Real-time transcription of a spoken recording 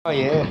Oh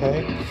yeah,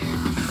 hey.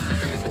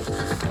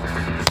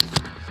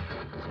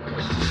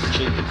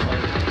 Cheap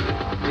phone.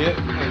 Yep,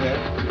 okay.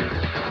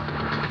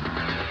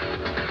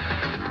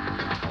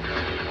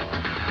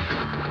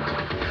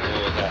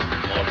 Oh, that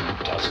model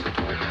doesn't.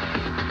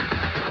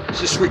 Is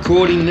this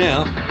recording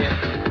now? Yeah.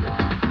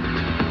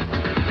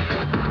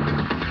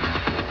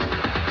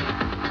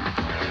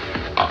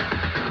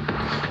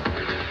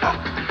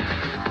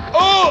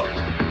 Oh!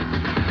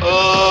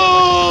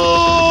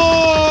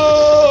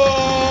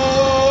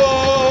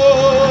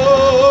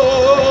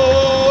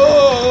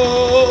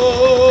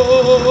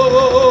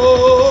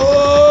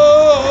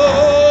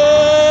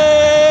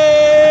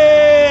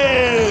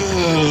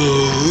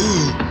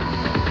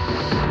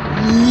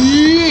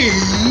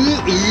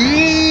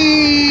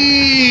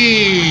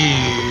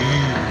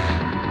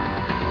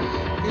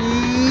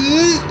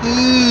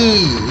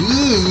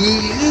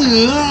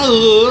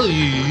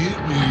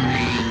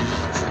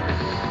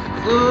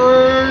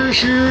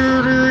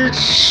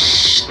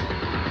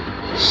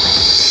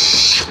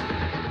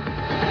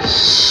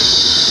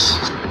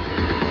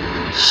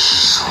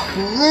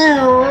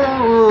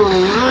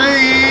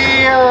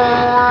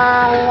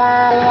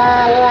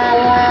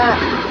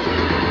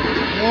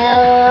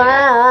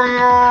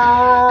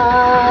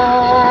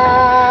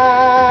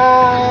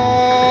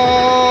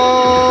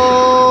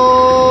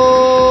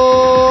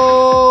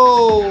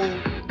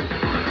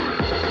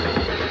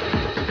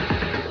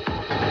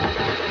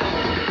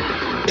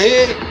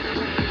 A,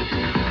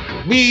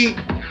 B,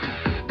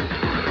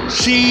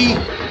 C,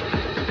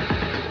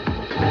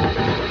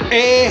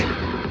 A,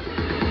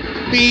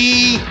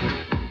 B,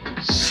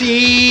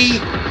 C,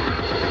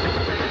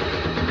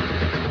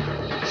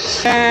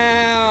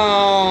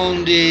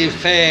 sound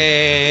effects.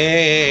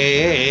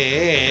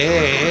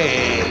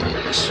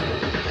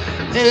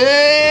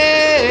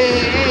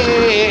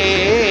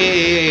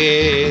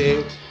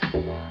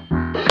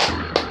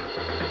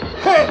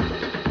 Hey,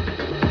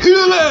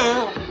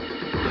 hello.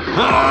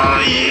 Oh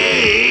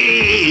yeah!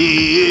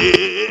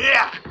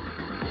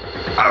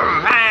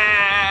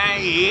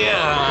 Alright,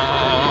 yeah!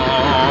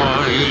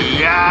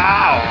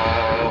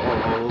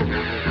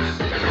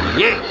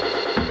 Yeah!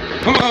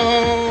 Come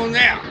on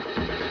now!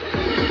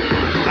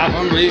 I've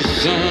been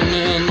racing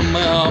in the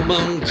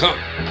Melbourne Cup.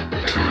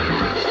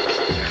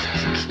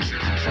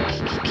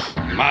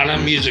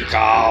 Modern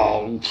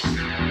musical.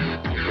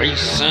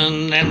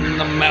 Racing in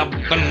the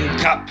Melbourne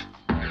Cup.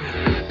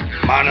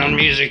 Modern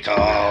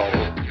musical.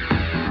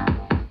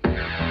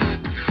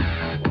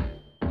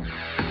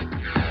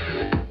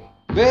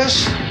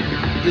 This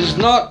is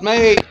not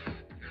made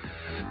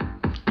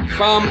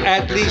from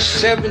at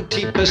least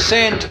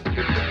 70%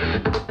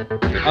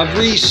 of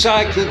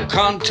recycled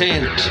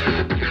content.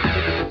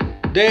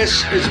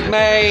 This is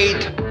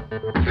made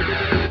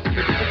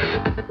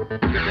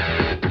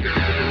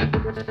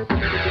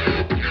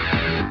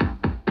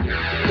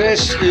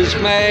This is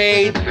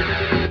made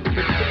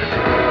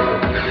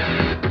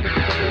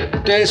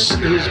This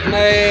is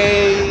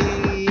made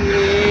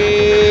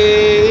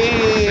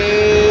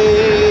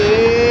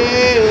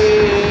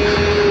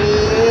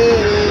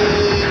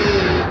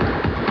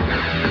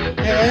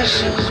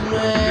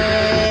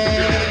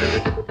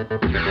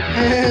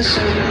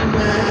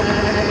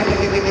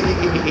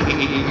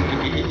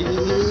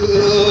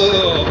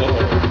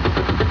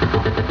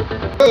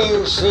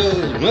This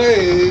is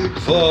made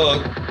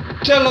for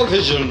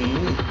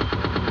television.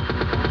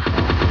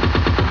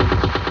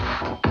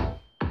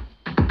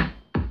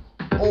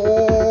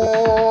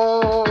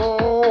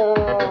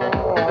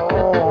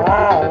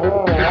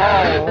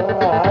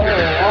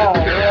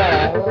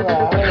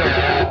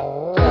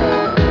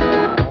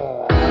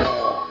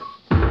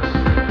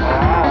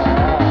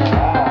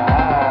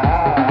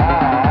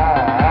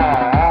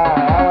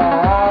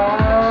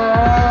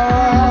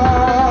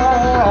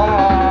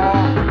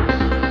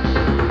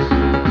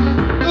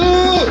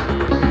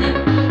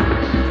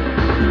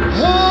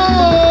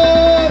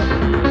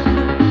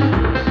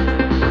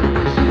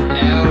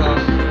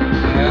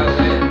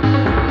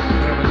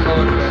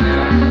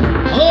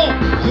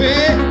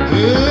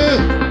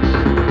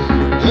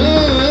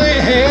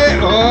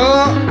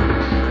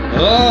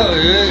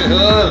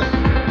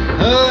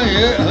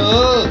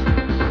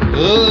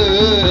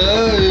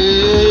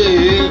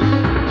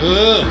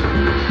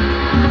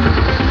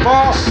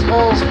 This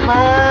is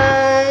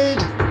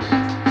made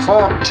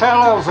for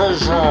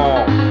television.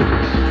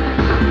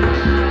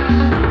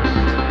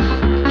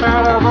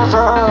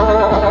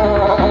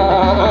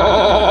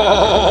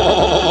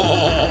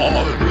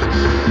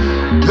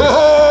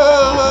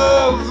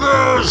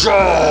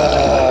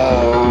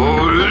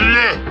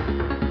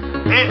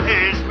 It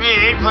is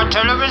made for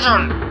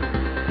television.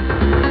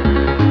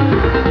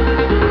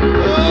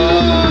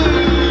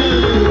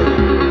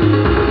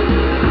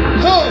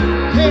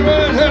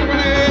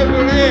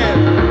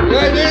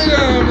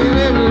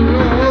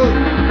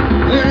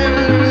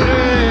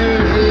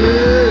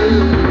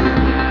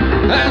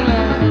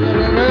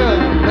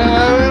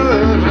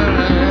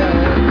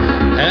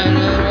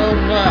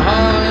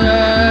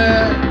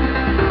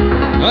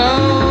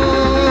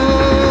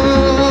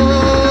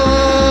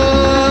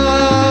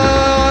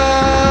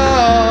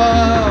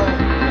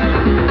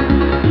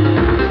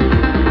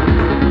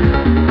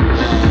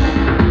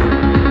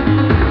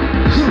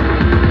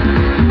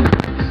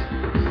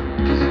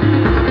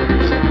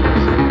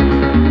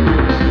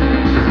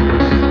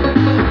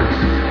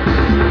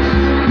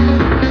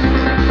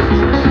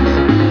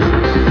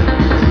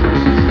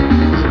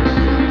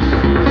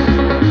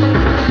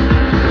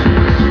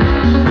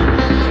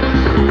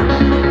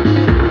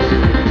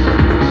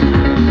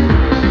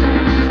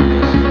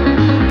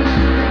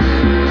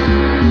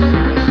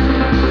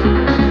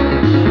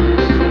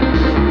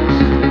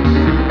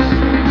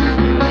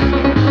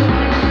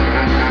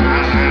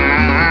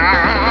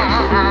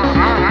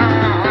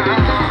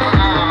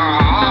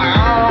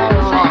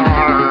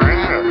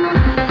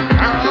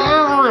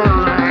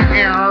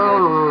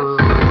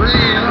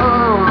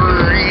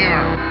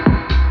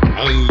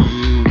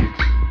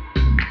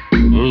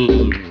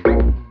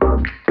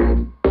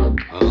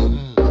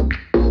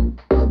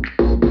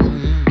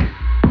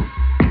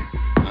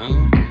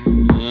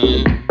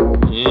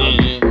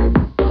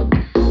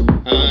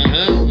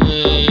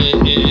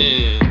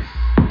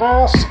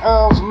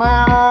 This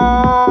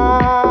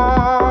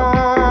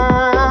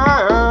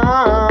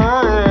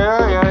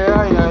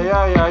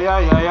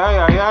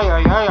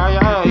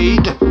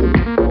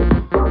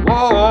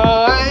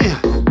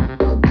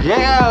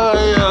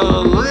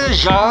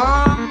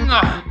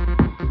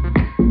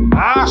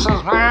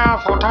is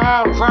made for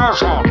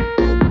television.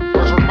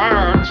 This is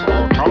made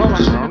for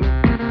television.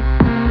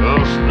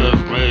 This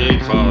is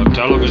made for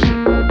television.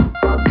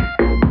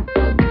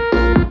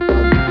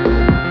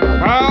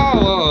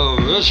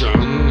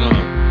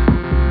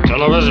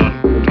 Television.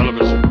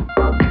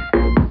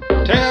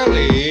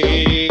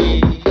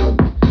 Telly.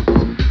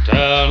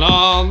 Turn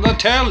on the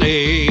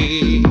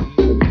telly.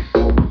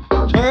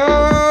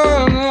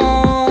 Turn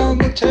on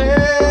the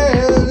telly.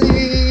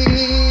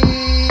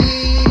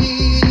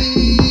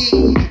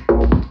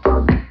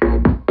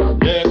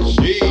 Let's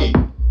see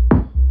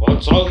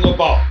what's on the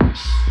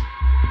box.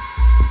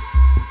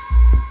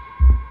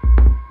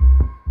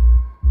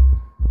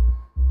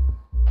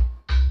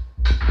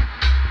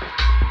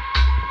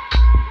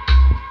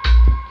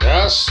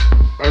 This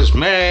is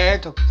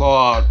made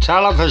for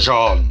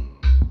television.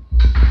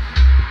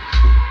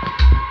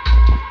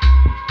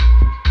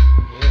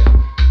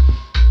 Yeah.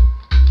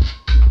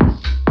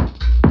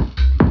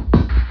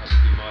 Must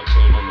be my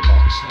turn on the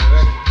box.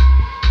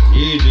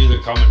 You do the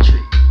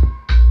commentary.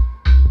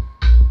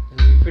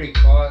 It'll be pretty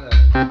quiet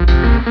though.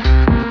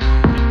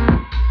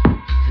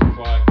 Pretty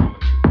quiet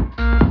commentary.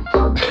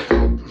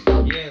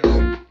 Yeah,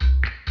 though.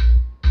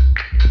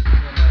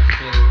 Not much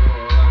shit at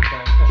all. I like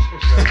that.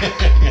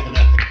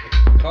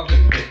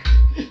 Coffee, mate.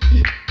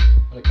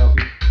 What a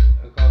coffee.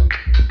 A coffee.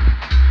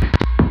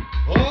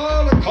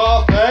 Oh, the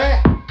coffee.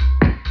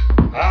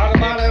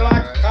 Everybody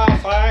like a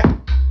coffee.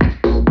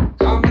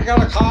 Come and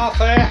get a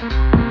coffee.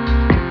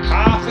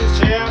 Coffee's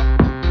here.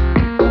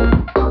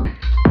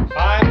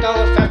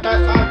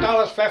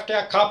 $5.50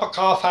 a cup of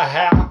coffee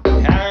here.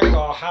 Here you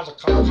go, has a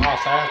cup of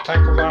coffee. Thank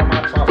you very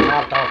much for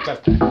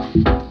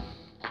 $5.50.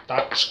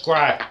 That's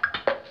great.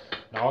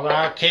 Now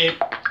that'll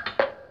keep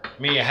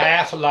me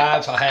half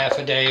alive for half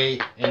a day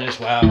in this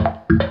world.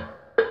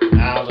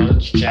 Now that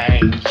it's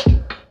changed.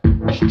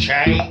 It's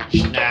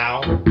changed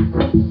now.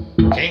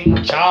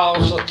 King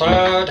Charles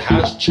III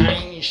has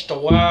changed the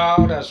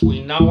world as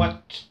we know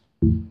it.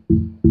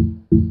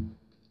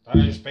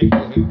 Those people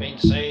who've been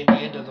saying the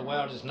end of the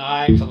world is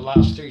nigh for the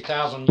last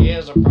 3,000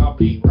 years are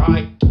probably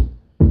right.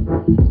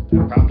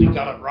 They've probably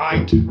got it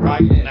right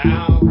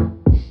now.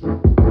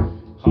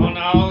 Who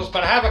knows?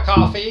 But have a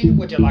coffee.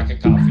 Would you like a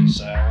coffee,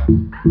 sir?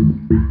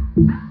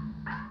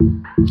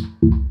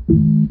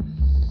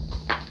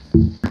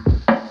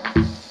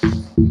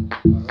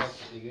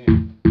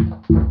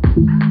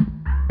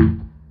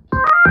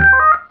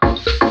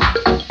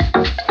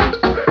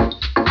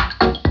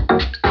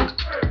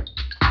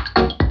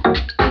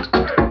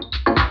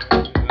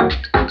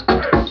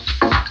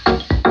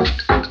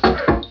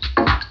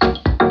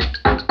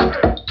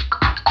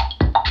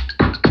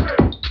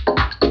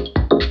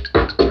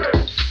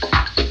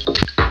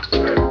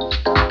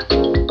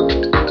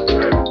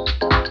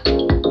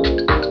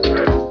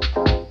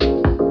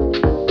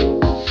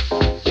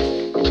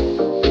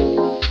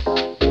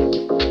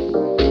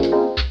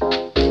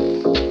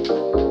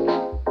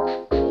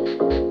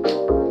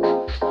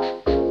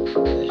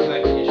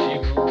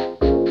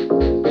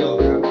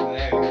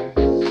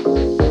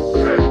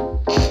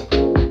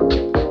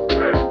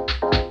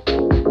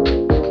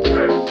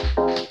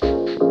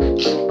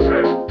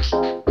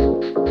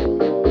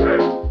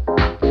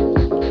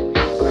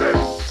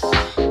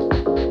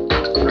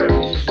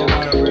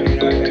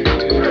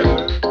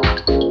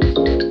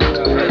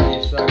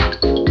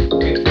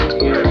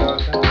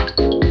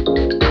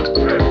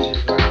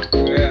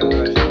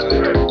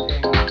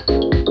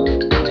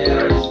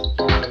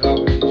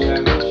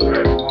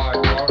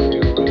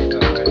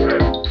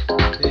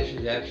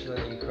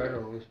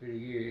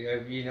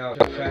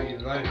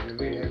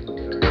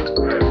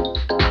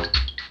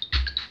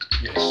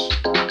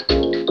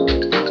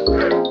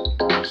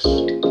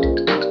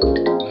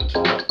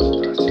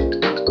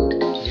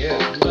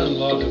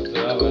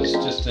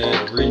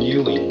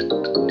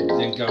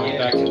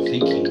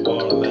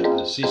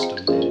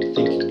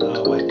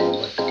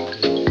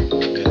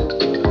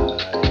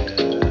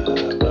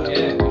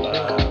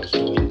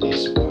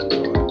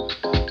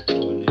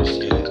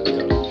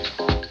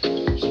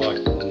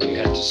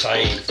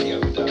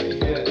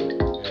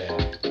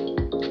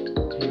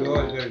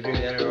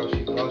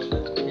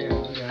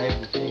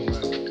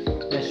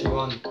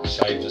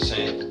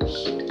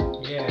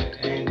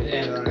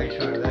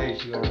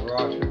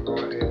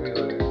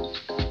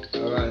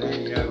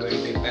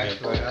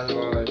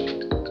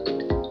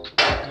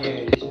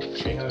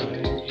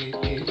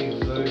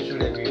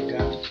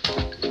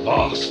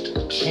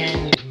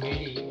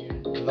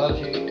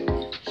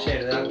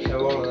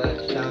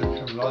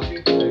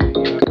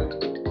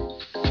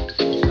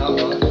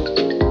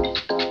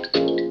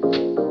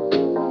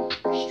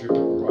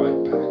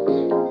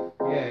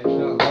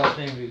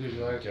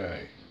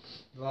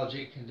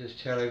 Logic can just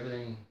tell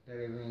everything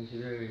to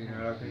do, you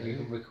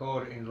can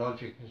record it in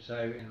Logic and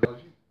save it in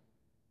Logic.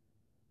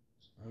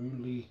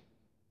 Only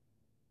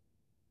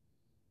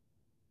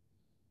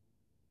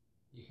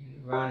You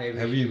can run every.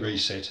 Have you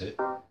reset it?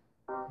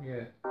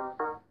 Yeah.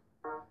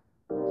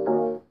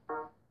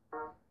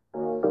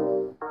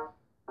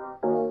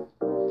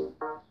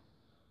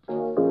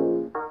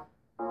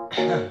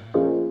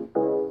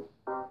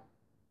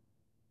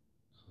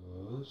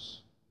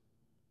 Because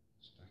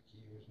stuck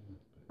here, isn't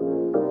it?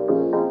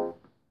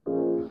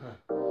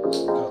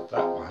 Got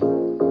that one.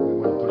 We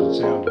want to put a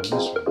sound on this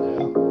one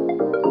now.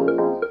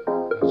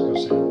 That's got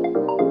sound.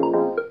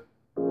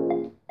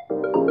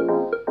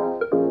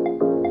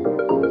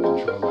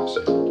 Control that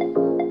sound.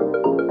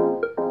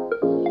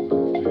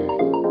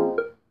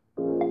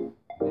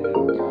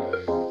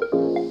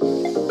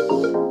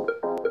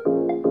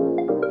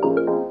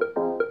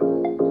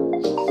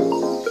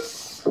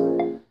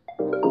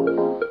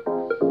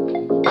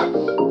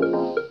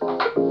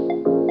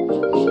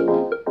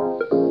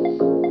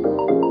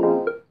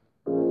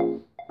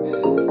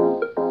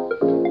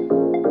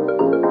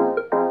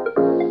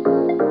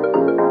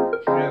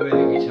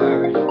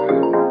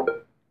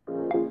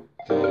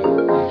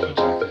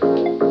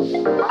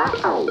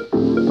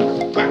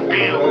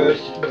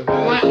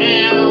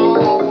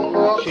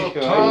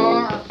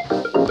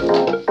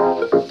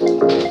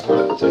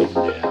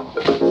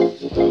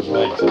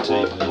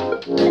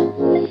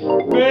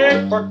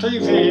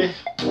 TV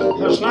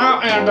has now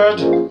ended.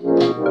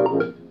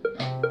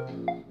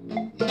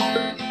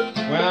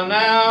 We're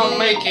now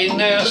making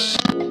this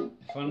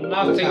for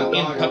nothing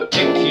in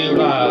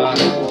particular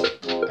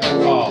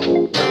at all.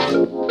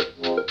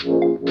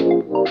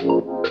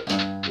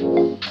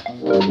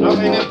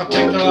 Nothing in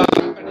particular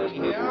happening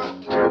here.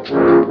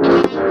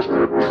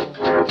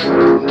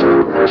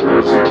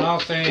 There's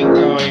nothing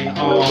going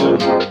on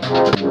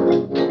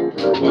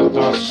with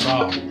the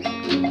song.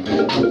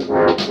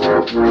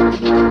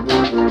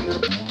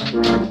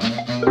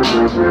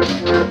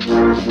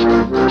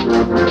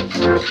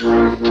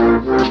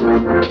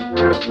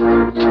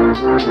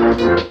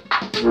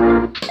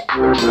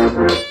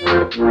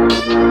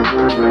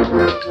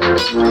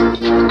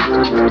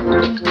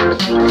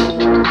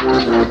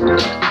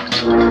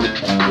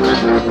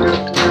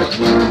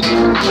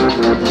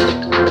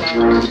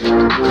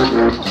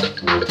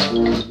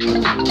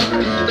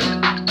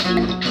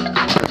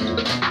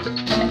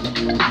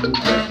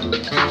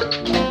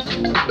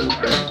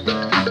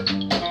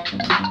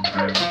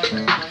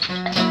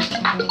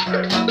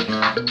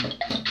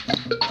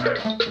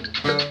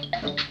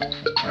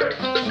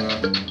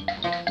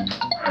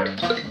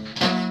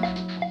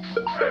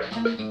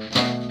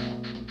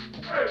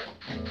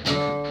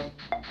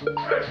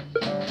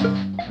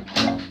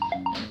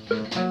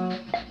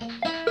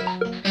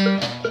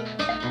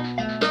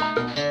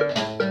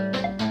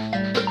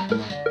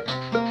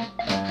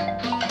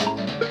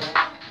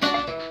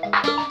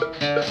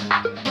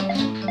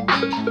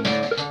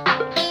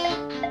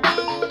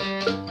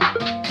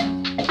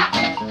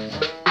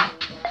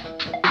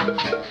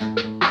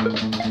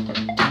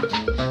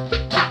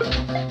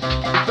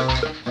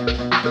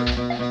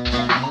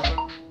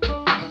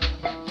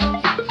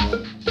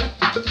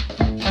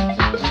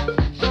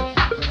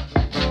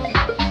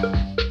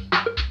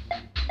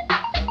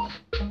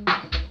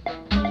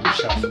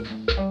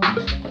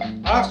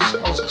 That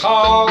was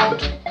called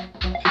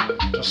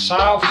the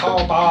South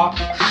Hobart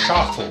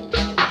Shuffle.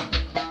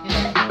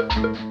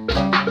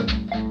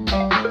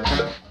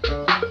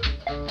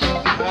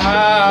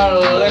 I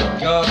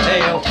lift your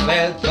tail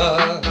feather.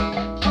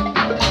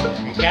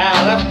 You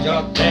gotta lift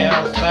your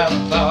tail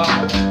feather.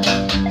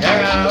 You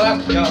gotta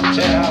lift your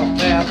tail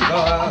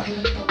feather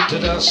to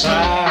the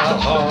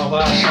South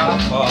Hobart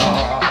Shuffle.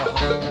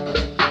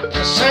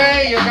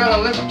 Say you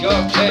gotta lift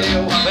your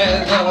tail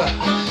feather.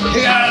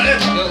 You gotta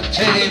lift your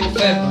tail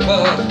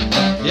feather.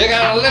 You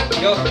gotta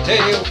lift your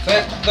tail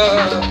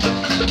feather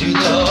to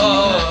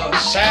the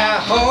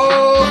South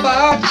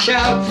Hobart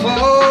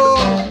Shuffle.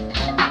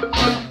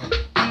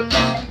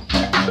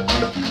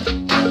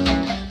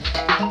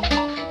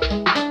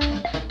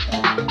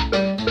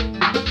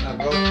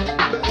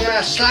 You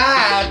gotta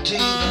slide to the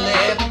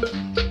left.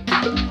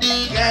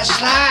 You gotta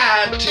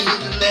slide to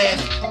the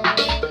left.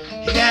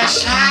 You gotta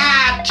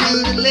slide to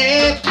the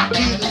left,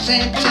 to the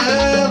center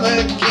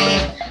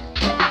again.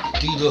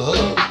 To the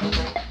hub,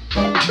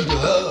 to the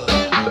hub,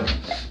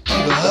 to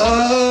the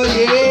hub,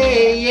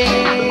 yeah, yeah,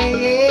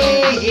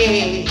 yeah,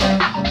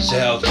 yeah.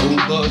 South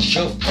Hobart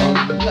Shuffle.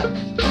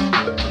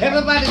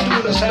 Everybody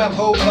doing the South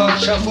Hobart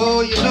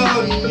Shuffle, you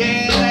know,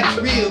 yeah, that's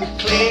real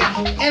clear.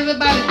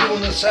 Everybody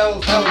doing the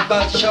South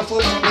Hobart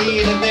Shuffle from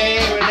here to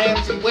there and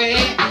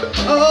everywhere.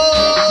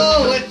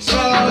 Oh, it's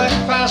all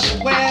across the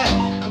west.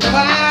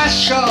 By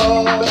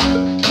shore,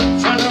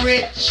 from the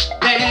rich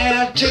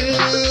down to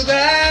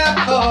the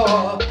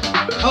poor.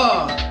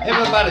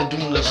 Everybody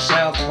doing the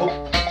South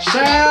Hobart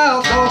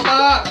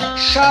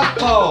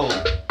Shuffle.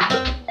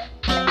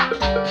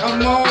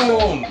 Come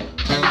on,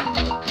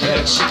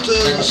 let's do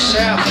the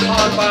South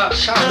Hobart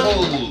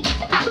Shuffle.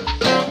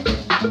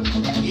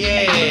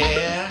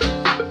 Yeah.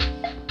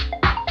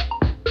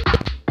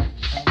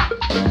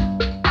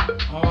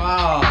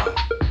 Wow.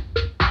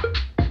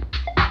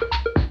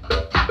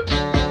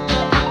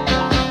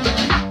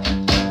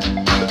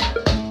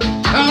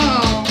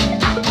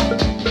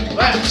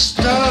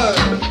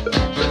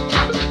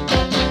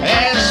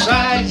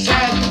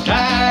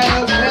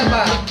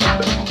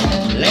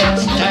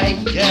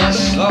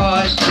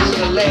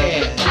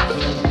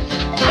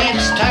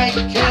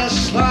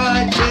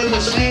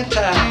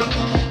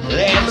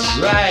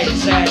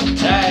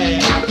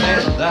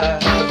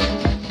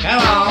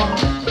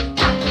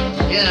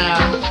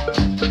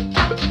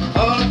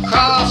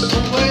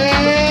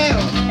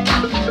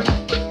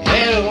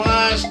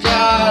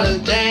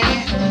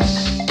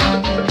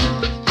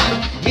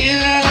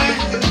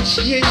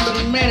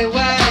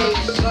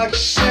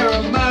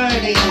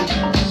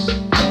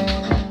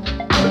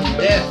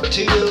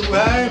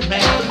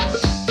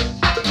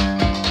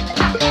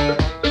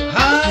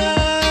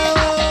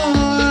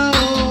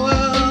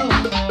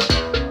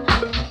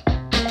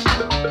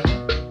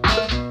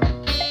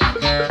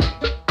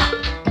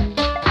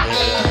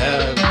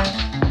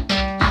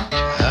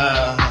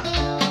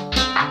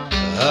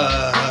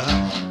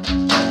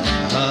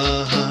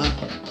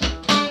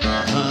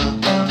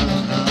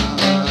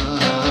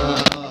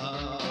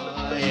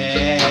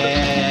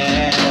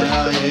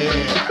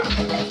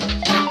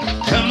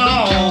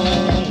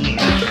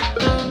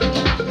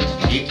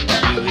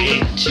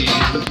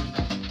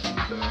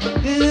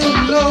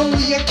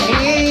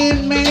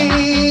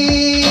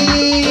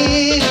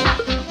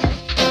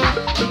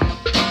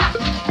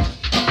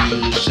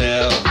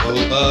 South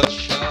Hobart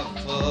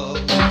Shuffle.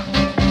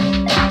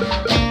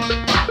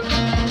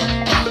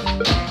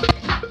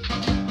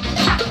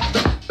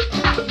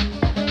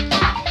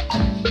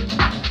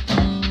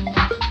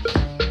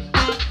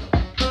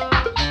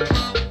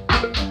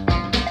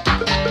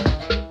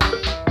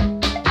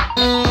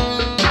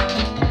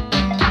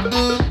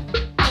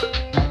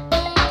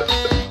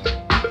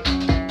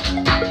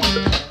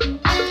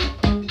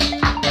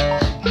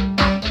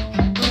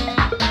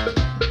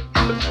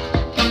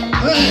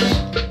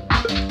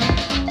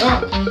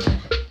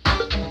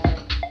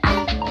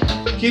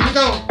 Keep it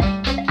going.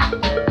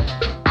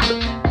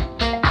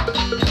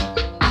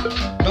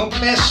 Don't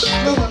mess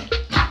with it.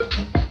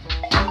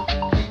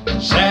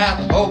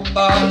 South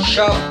Hobart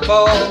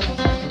Shuffle.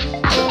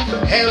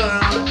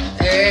 Helen,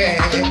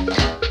 yeah.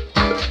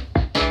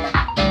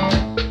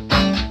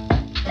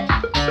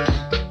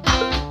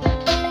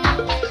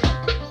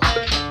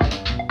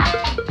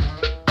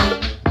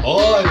 I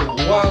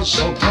once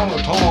upon a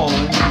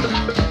time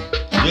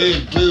did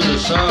do the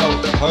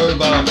South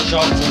Hobart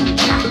Shuffle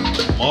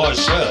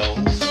myself.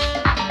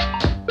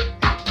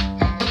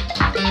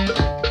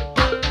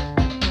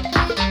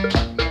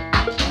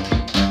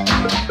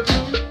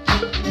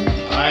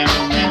 I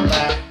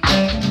remember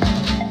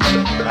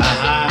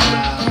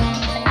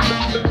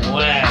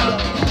well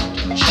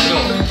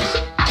sure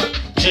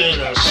to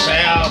the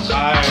South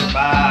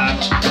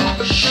Hobart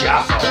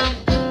Shuffle.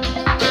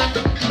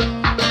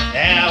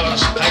 There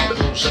was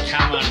peoples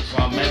coming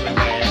from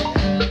everywhere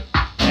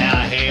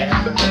down here,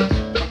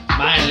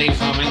 mainly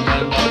from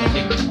England on the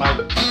big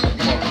boat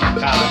for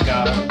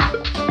cargo.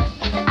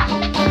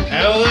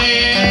 And we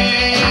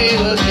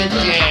would get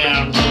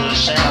down to the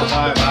South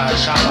Hobart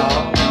Shuffle,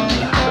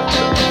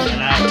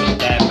 and I took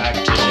that back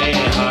to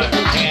their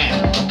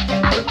hometown.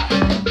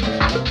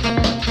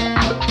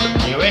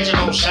 The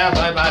original South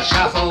Hobart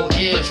Shuffle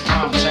is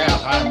from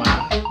South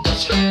Hobart,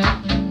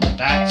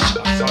 that's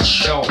for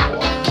sure.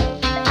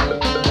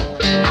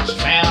 It's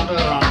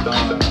founded on the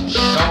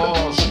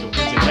shores of the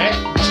River Net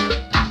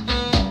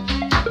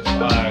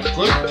by a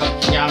group of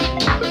young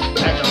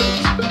adult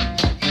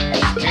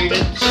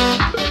students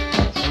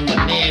from the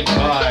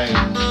nearby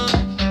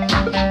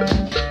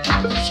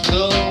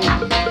school.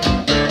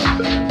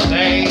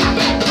 They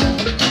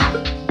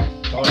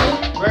thought it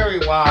very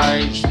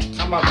wise to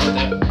come up with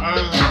their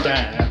own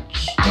dance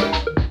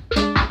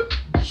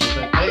so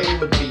that they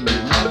would be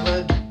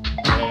remembered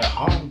their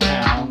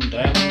hometown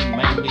and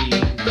maybe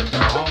the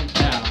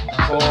hometown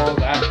for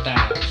that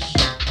dance.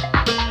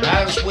 And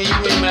as we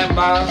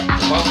remember,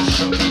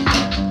 Bolshevik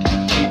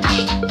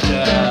teached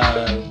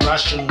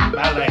Russian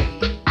ballet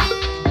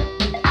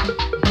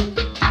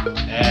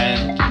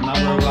and a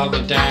number of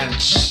other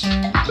dance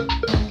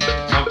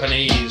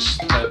companies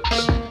that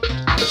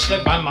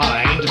slipped my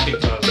mind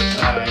because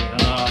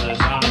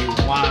there's only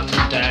one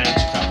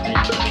dance company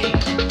to me.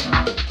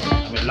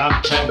 I'm a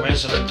long-term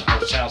resident of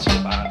South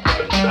Hobart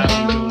and I've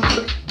been doing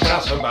the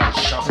South Hobart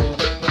Shuffle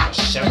for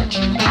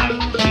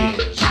 79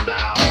 years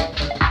now.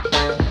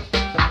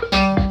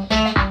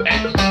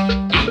 And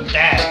eat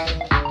that.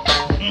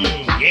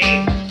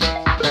 Yeah.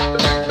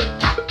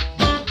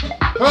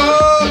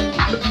 Oh,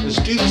 let's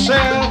do the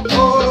South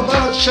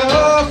Hobart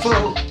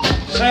Shuffle.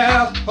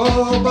 South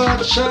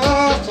Hobart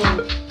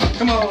Shuffle.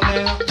 Come on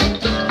now.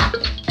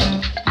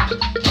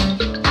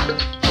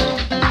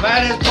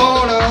 Right as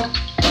poured up.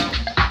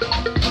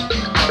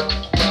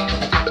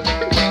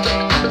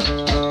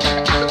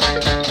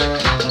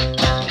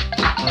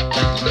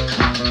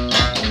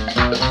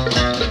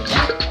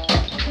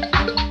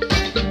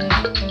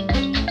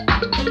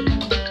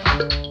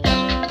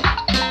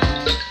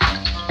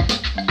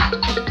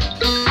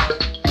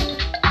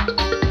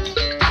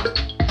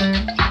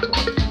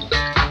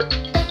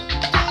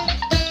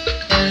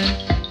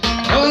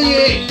 Oh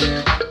yeah.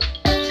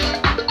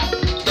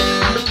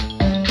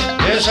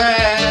 Yes, I.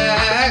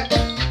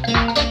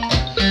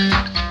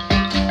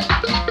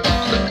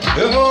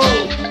 Oh,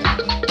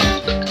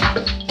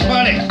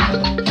 buddy,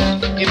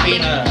 you've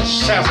been a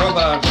South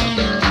Hobart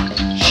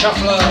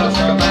shuffler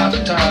for about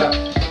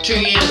 2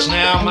 years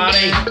now,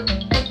 Marty.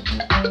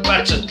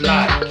 What's it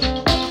like?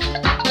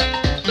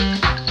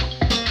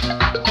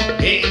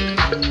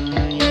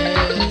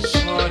 It's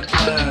like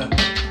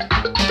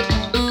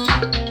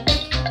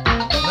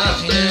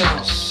nothing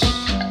else.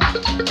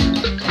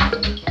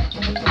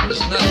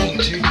 There's nothing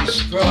to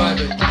describe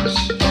it.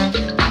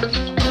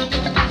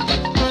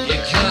 You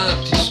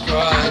can't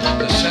describe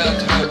the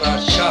South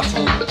Hobart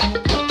Shuffle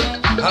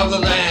other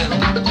than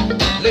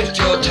lift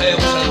your tail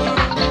feather,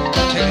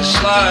 take a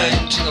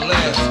slide to the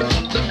left,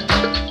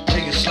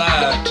 take a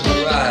slide to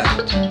the right.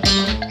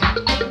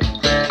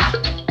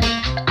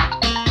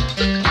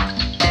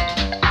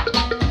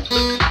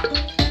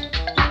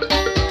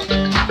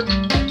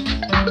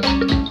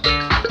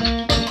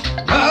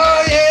 Oh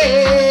yeah.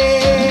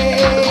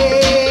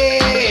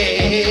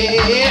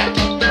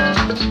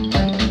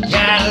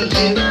 Gotta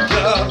lift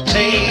your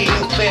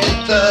tail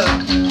feather.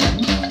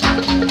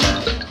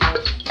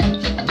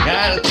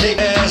 Gotta take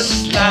a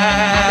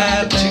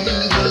slide to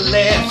the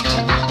left.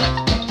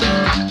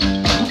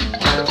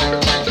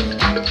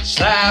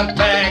 right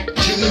back to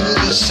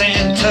the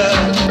center.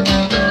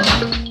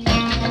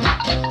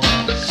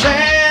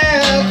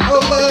 South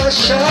over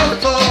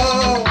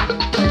shuffle.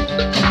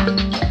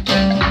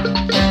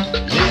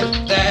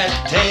 Lift that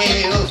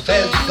tail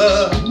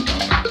feather.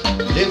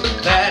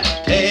 Lift that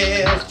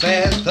tail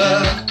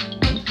feather.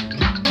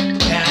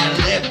 Can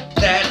lift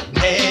that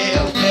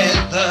tail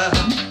feather.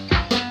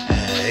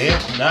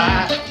 Lift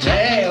that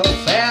tail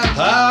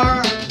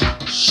feather.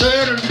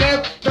 Should have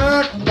lift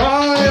that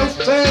tail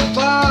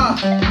feather.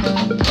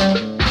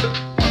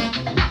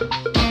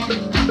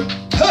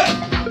 Huh.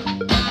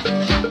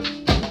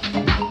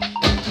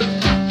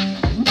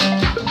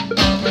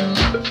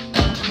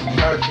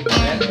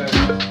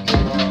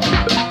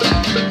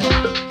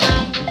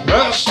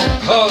 This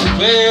has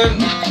been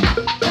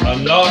a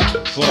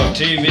Not for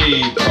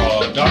TV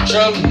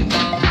production,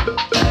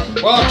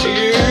 brought to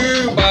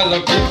you by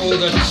the people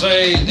that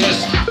say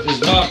this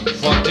is not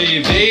for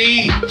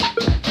TV,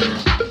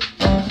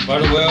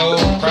 but we'll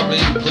probably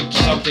put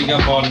something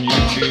up on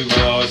YouTube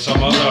or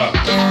some other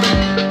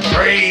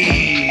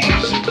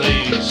crazy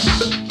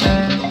place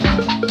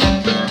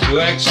to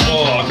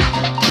export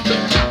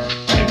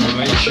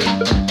information.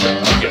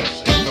 I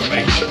guess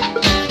information.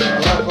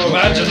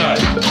 Imagine that,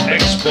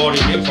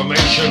 exporting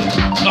information,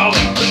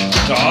 knowledge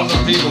to other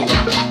people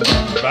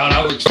about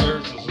our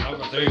experiences and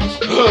other things.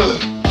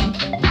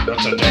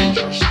 That's a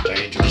dangerous,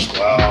 dangerous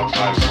cloud,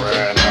 my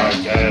friend.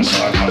 I guess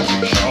I'm not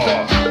too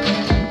sure.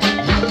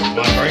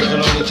 My brain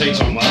can only take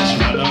so much,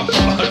 and I know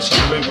lots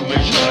of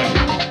information.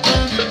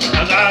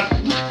 And that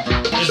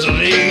is the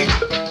lead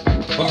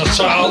for the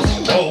South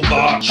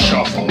Hobart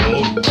Shuffle.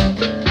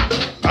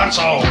 That's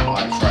all,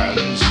 my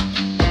friends.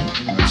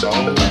 That's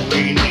all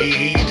we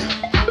need.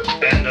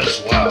 And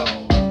as well.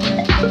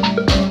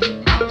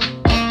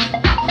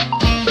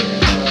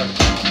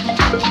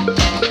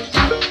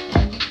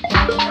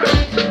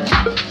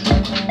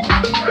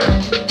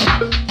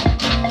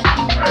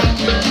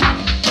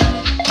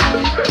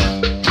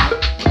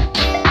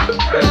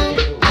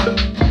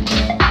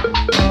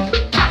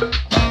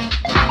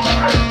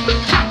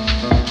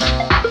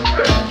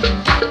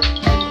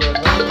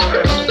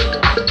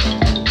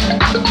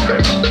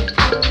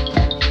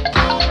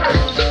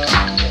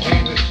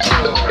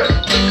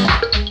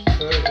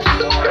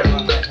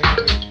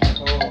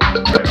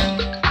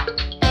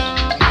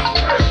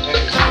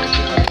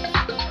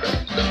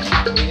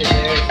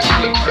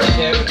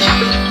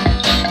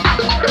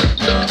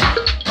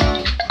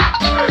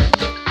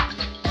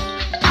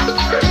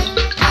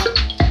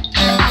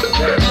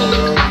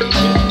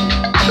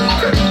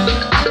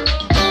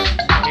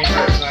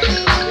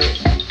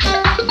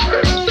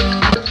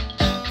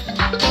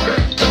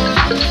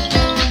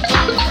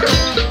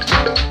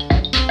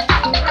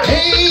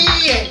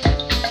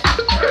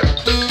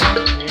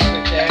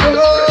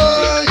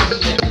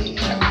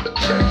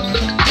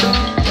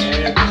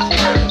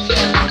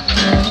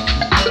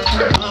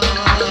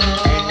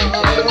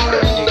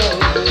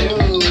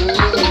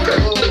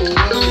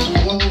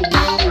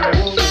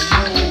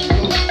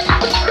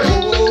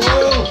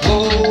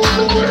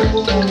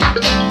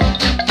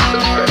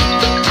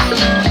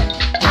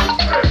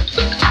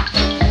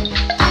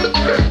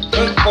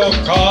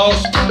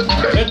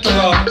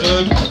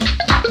 Interrupted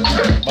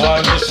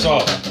by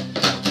myself.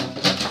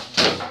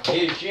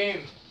 Hey, Jim.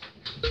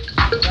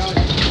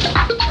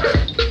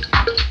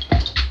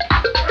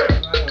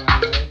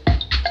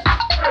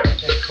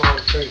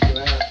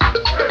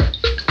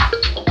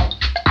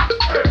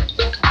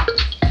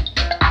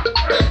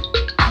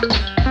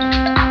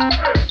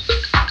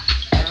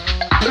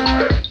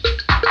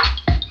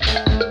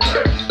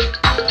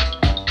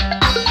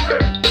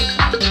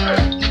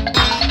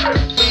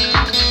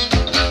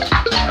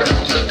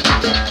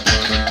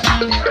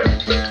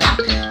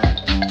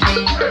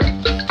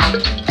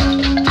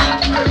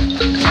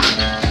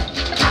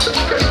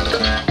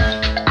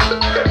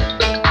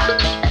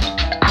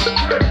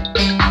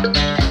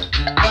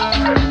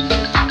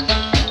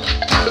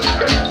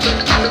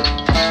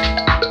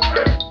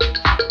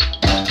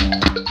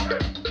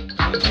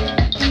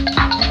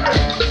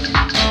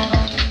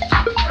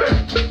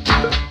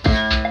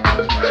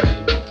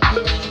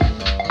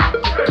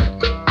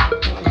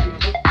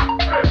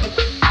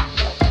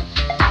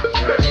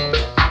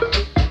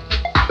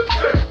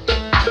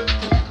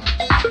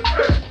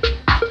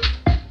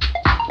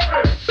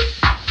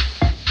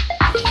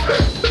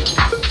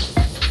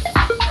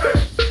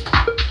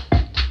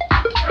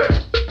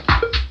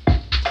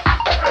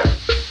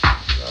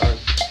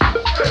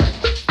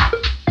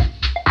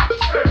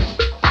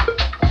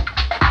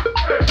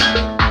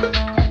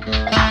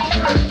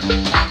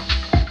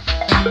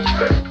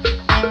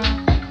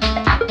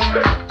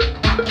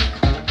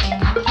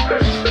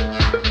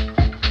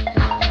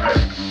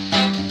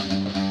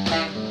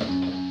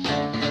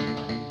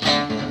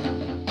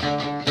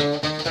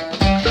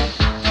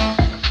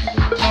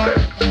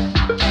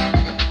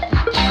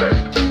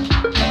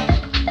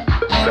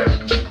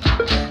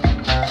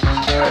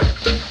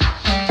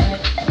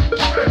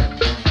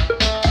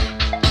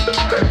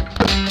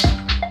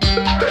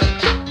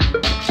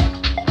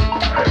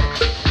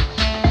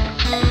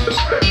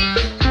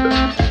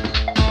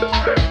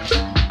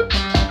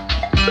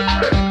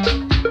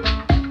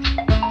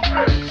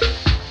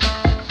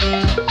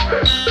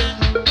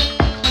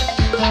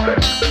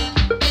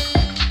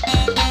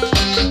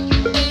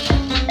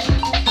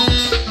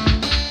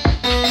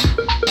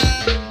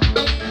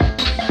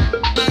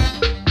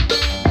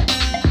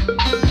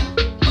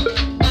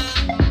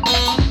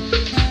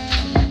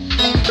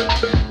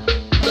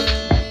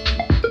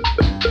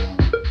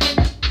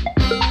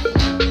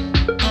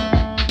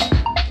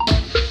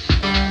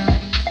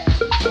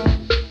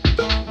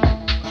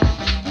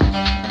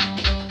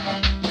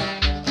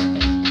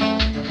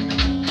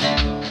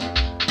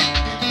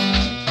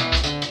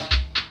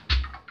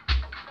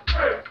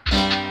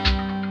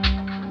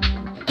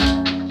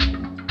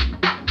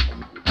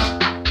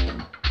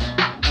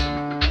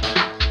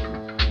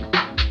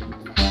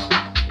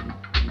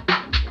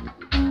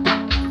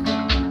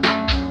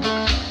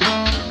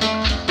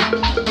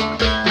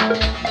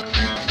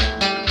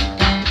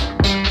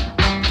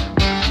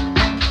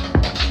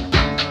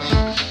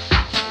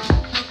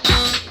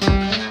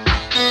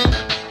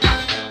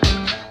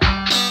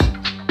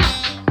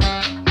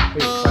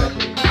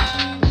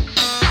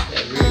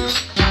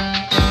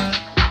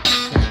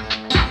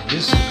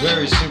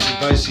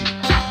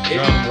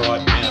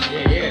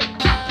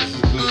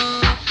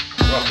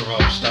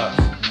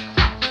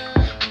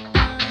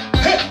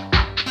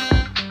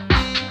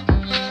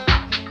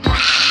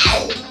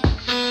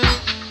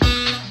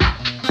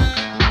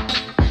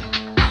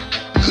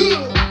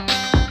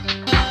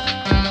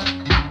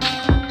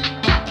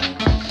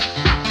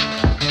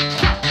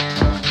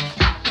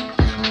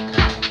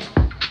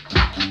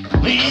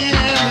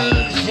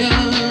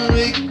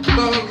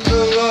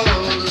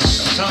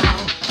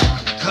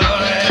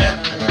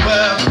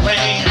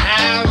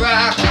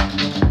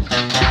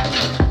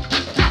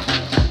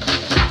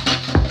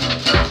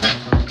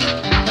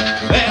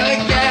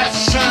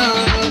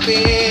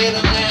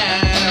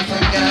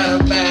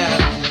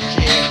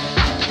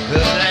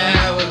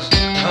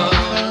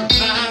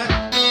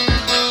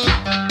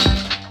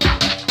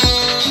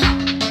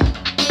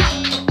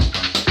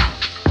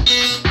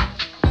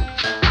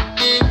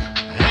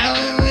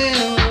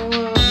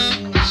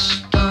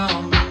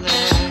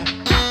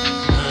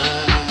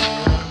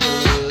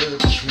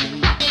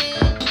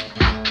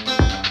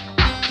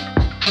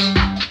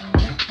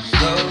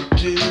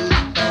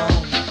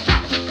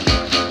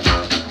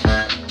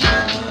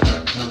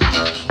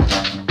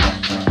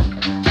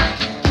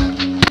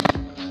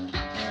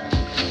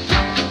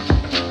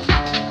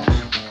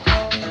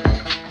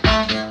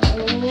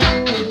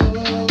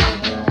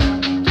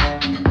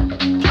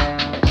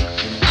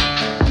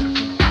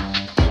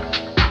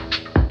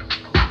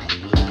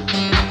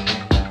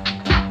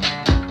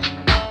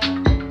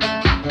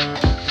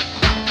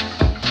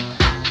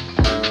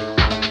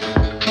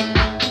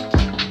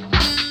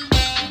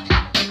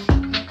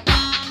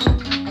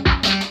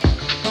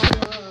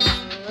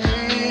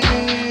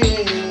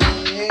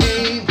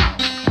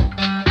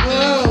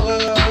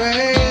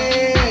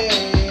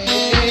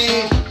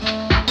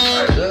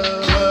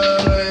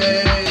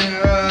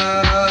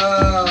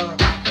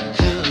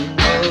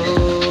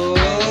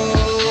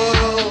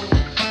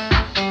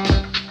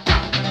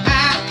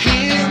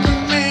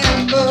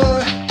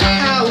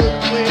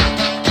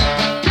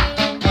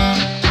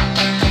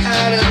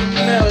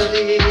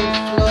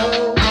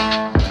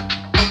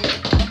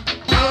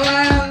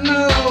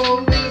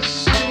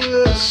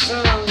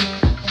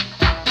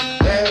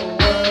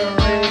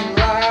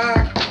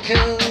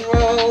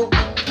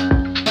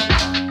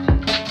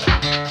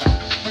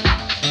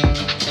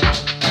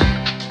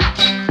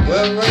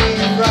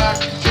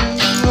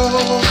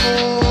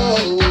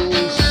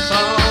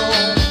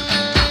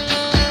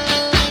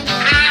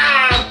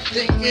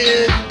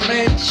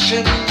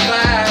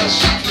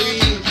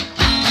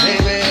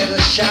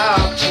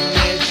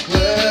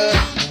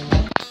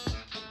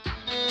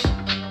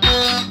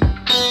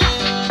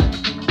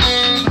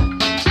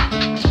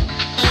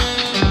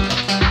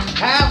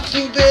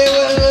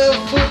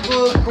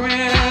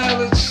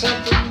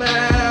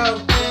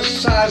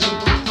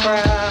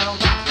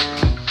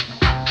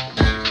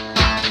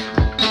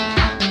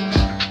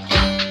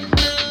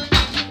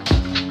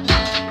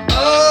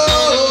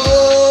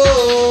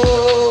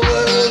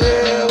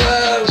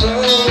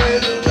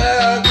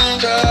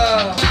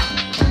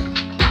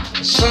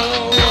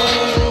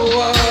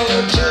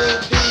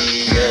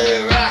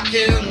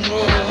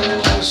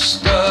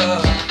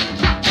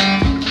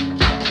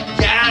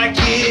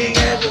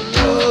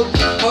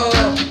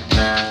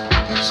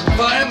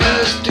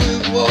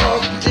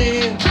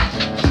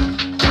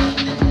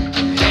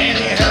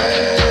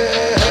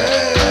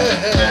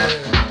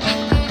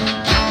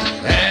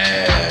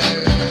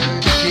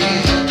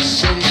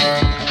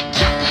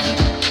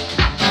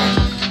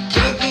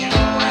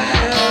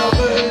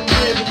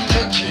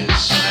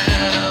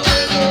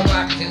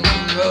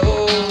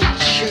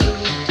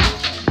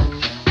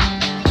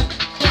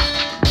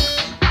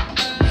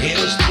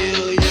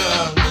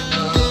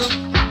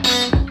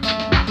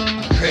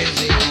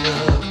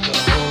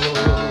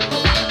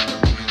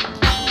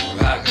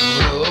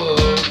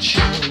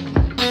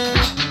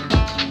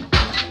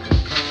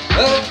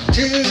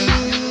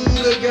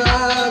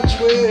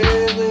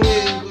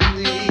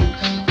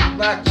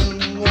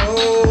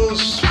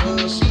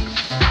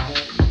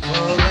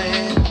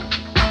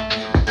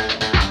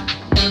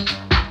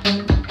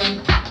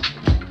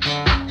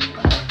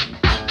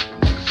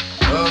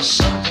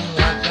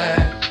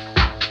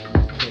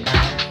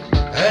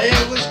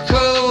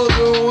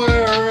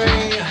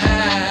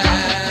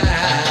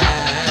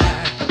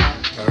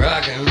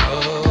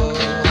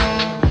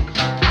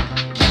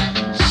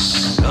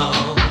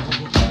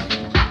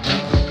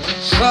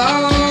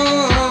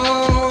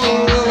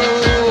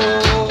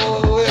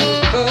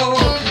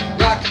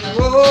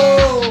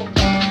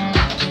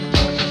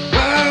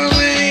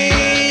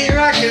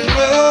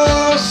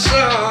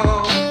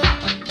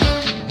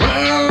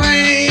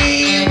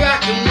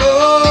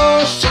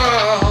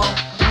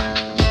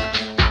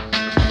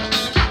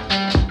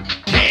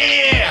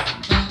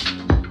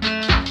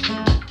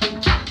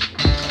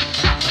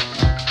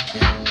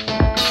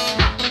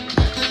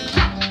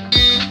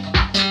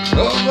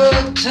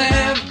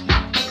 time.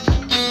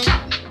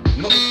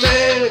 My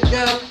daddy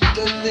got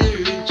the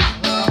lyrics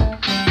wrong.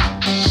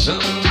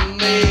 Some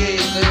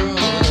made their own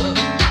up.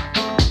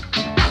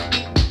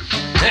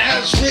 Now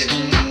it's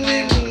written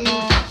in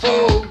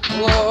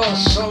folklore,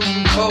 some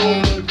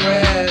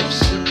photographs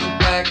in the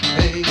back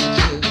page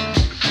of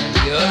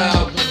your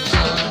album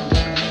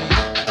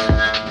underneath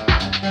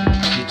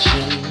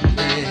kitchen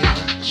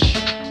bench.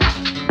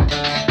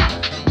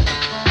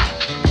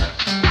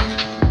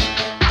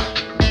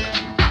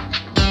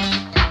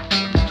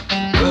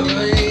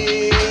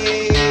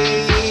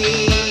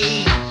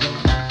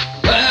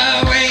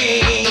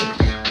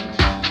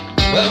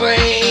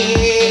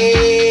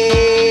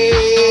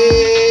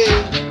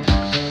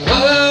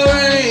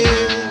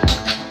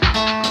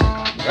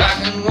 Rock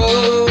and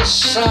roll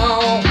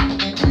song.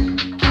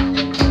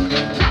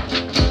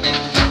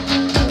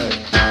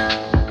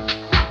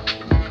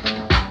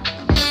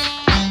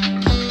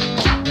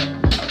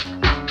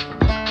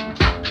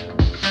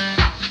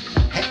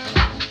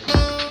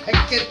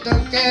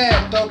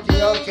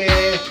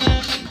 Okay.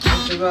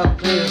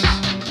 Interrupt this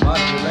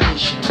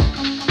modulation of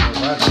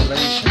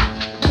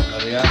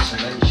the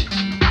oscillation.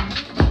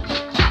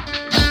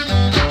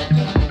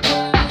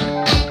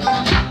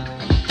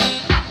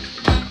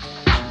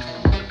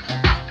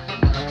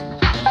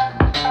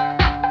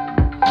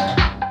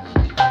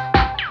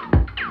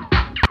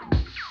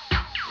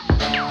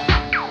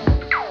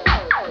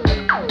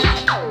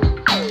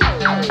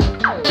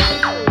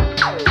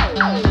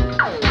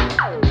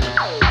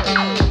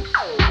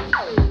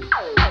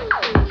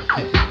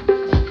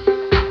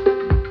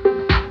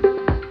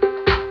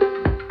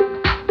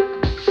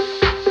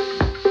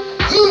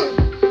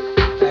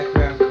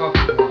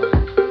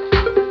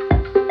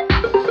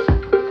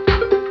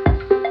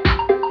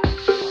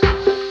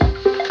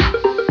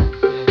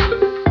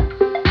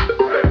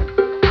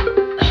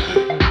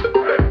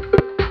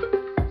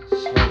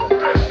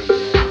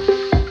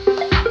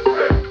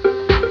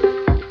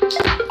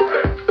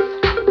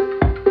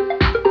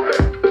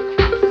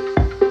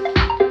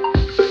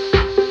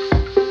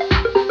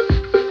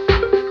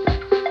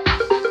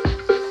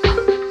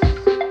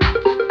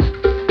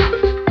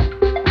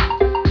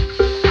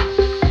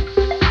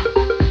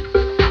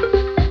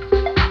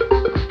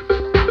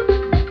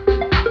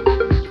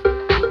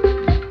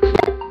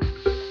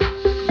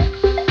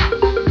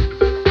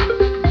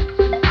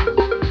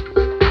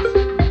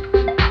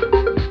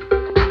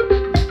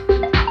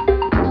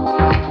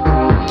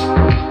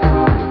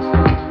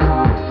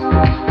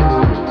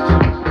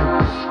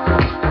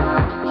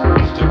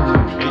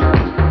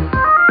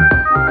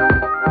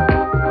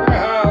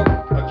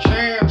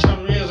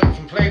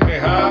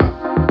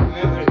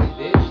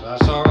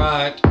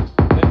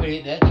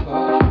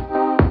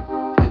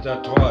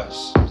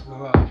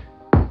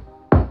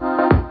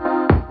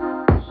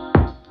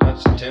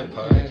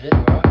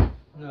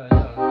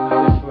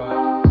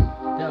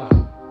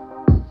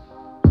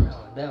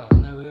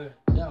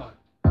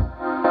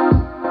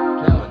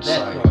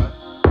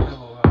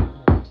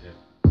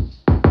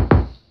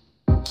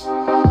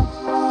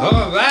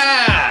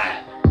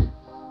 Alright!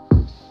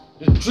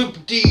 The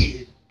Triple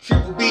B,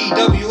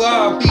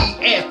 WRB,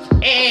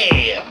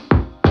 FM.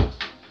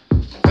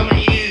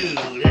 Coming to you,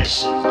 this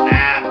is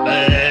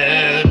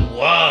Nightbird 1.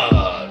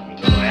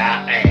 Going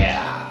out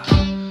there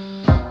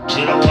to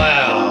the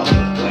world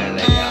where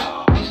they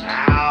are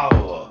now.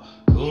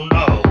 Who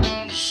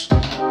knows?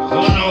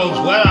 Who knows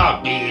where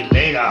I'll be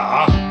later?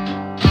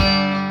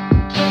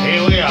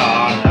 Here we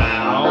are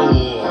now.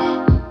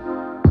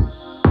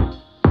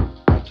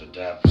 At the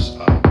depths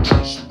of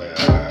despair.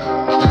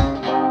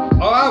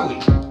 Or are we?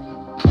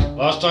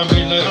 Last time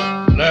we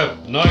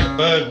left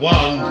Nightbird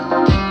 1,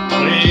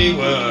 we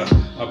were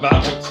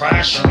about to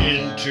crash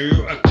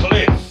into a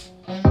cliff.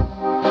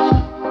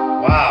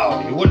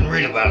 Wow, you wouldn't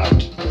read about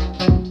it.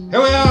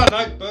 Here we are,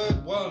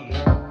 Nightbird 1.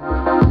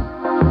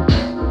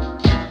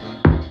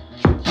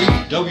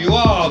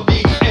 WRB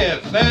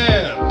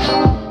FM.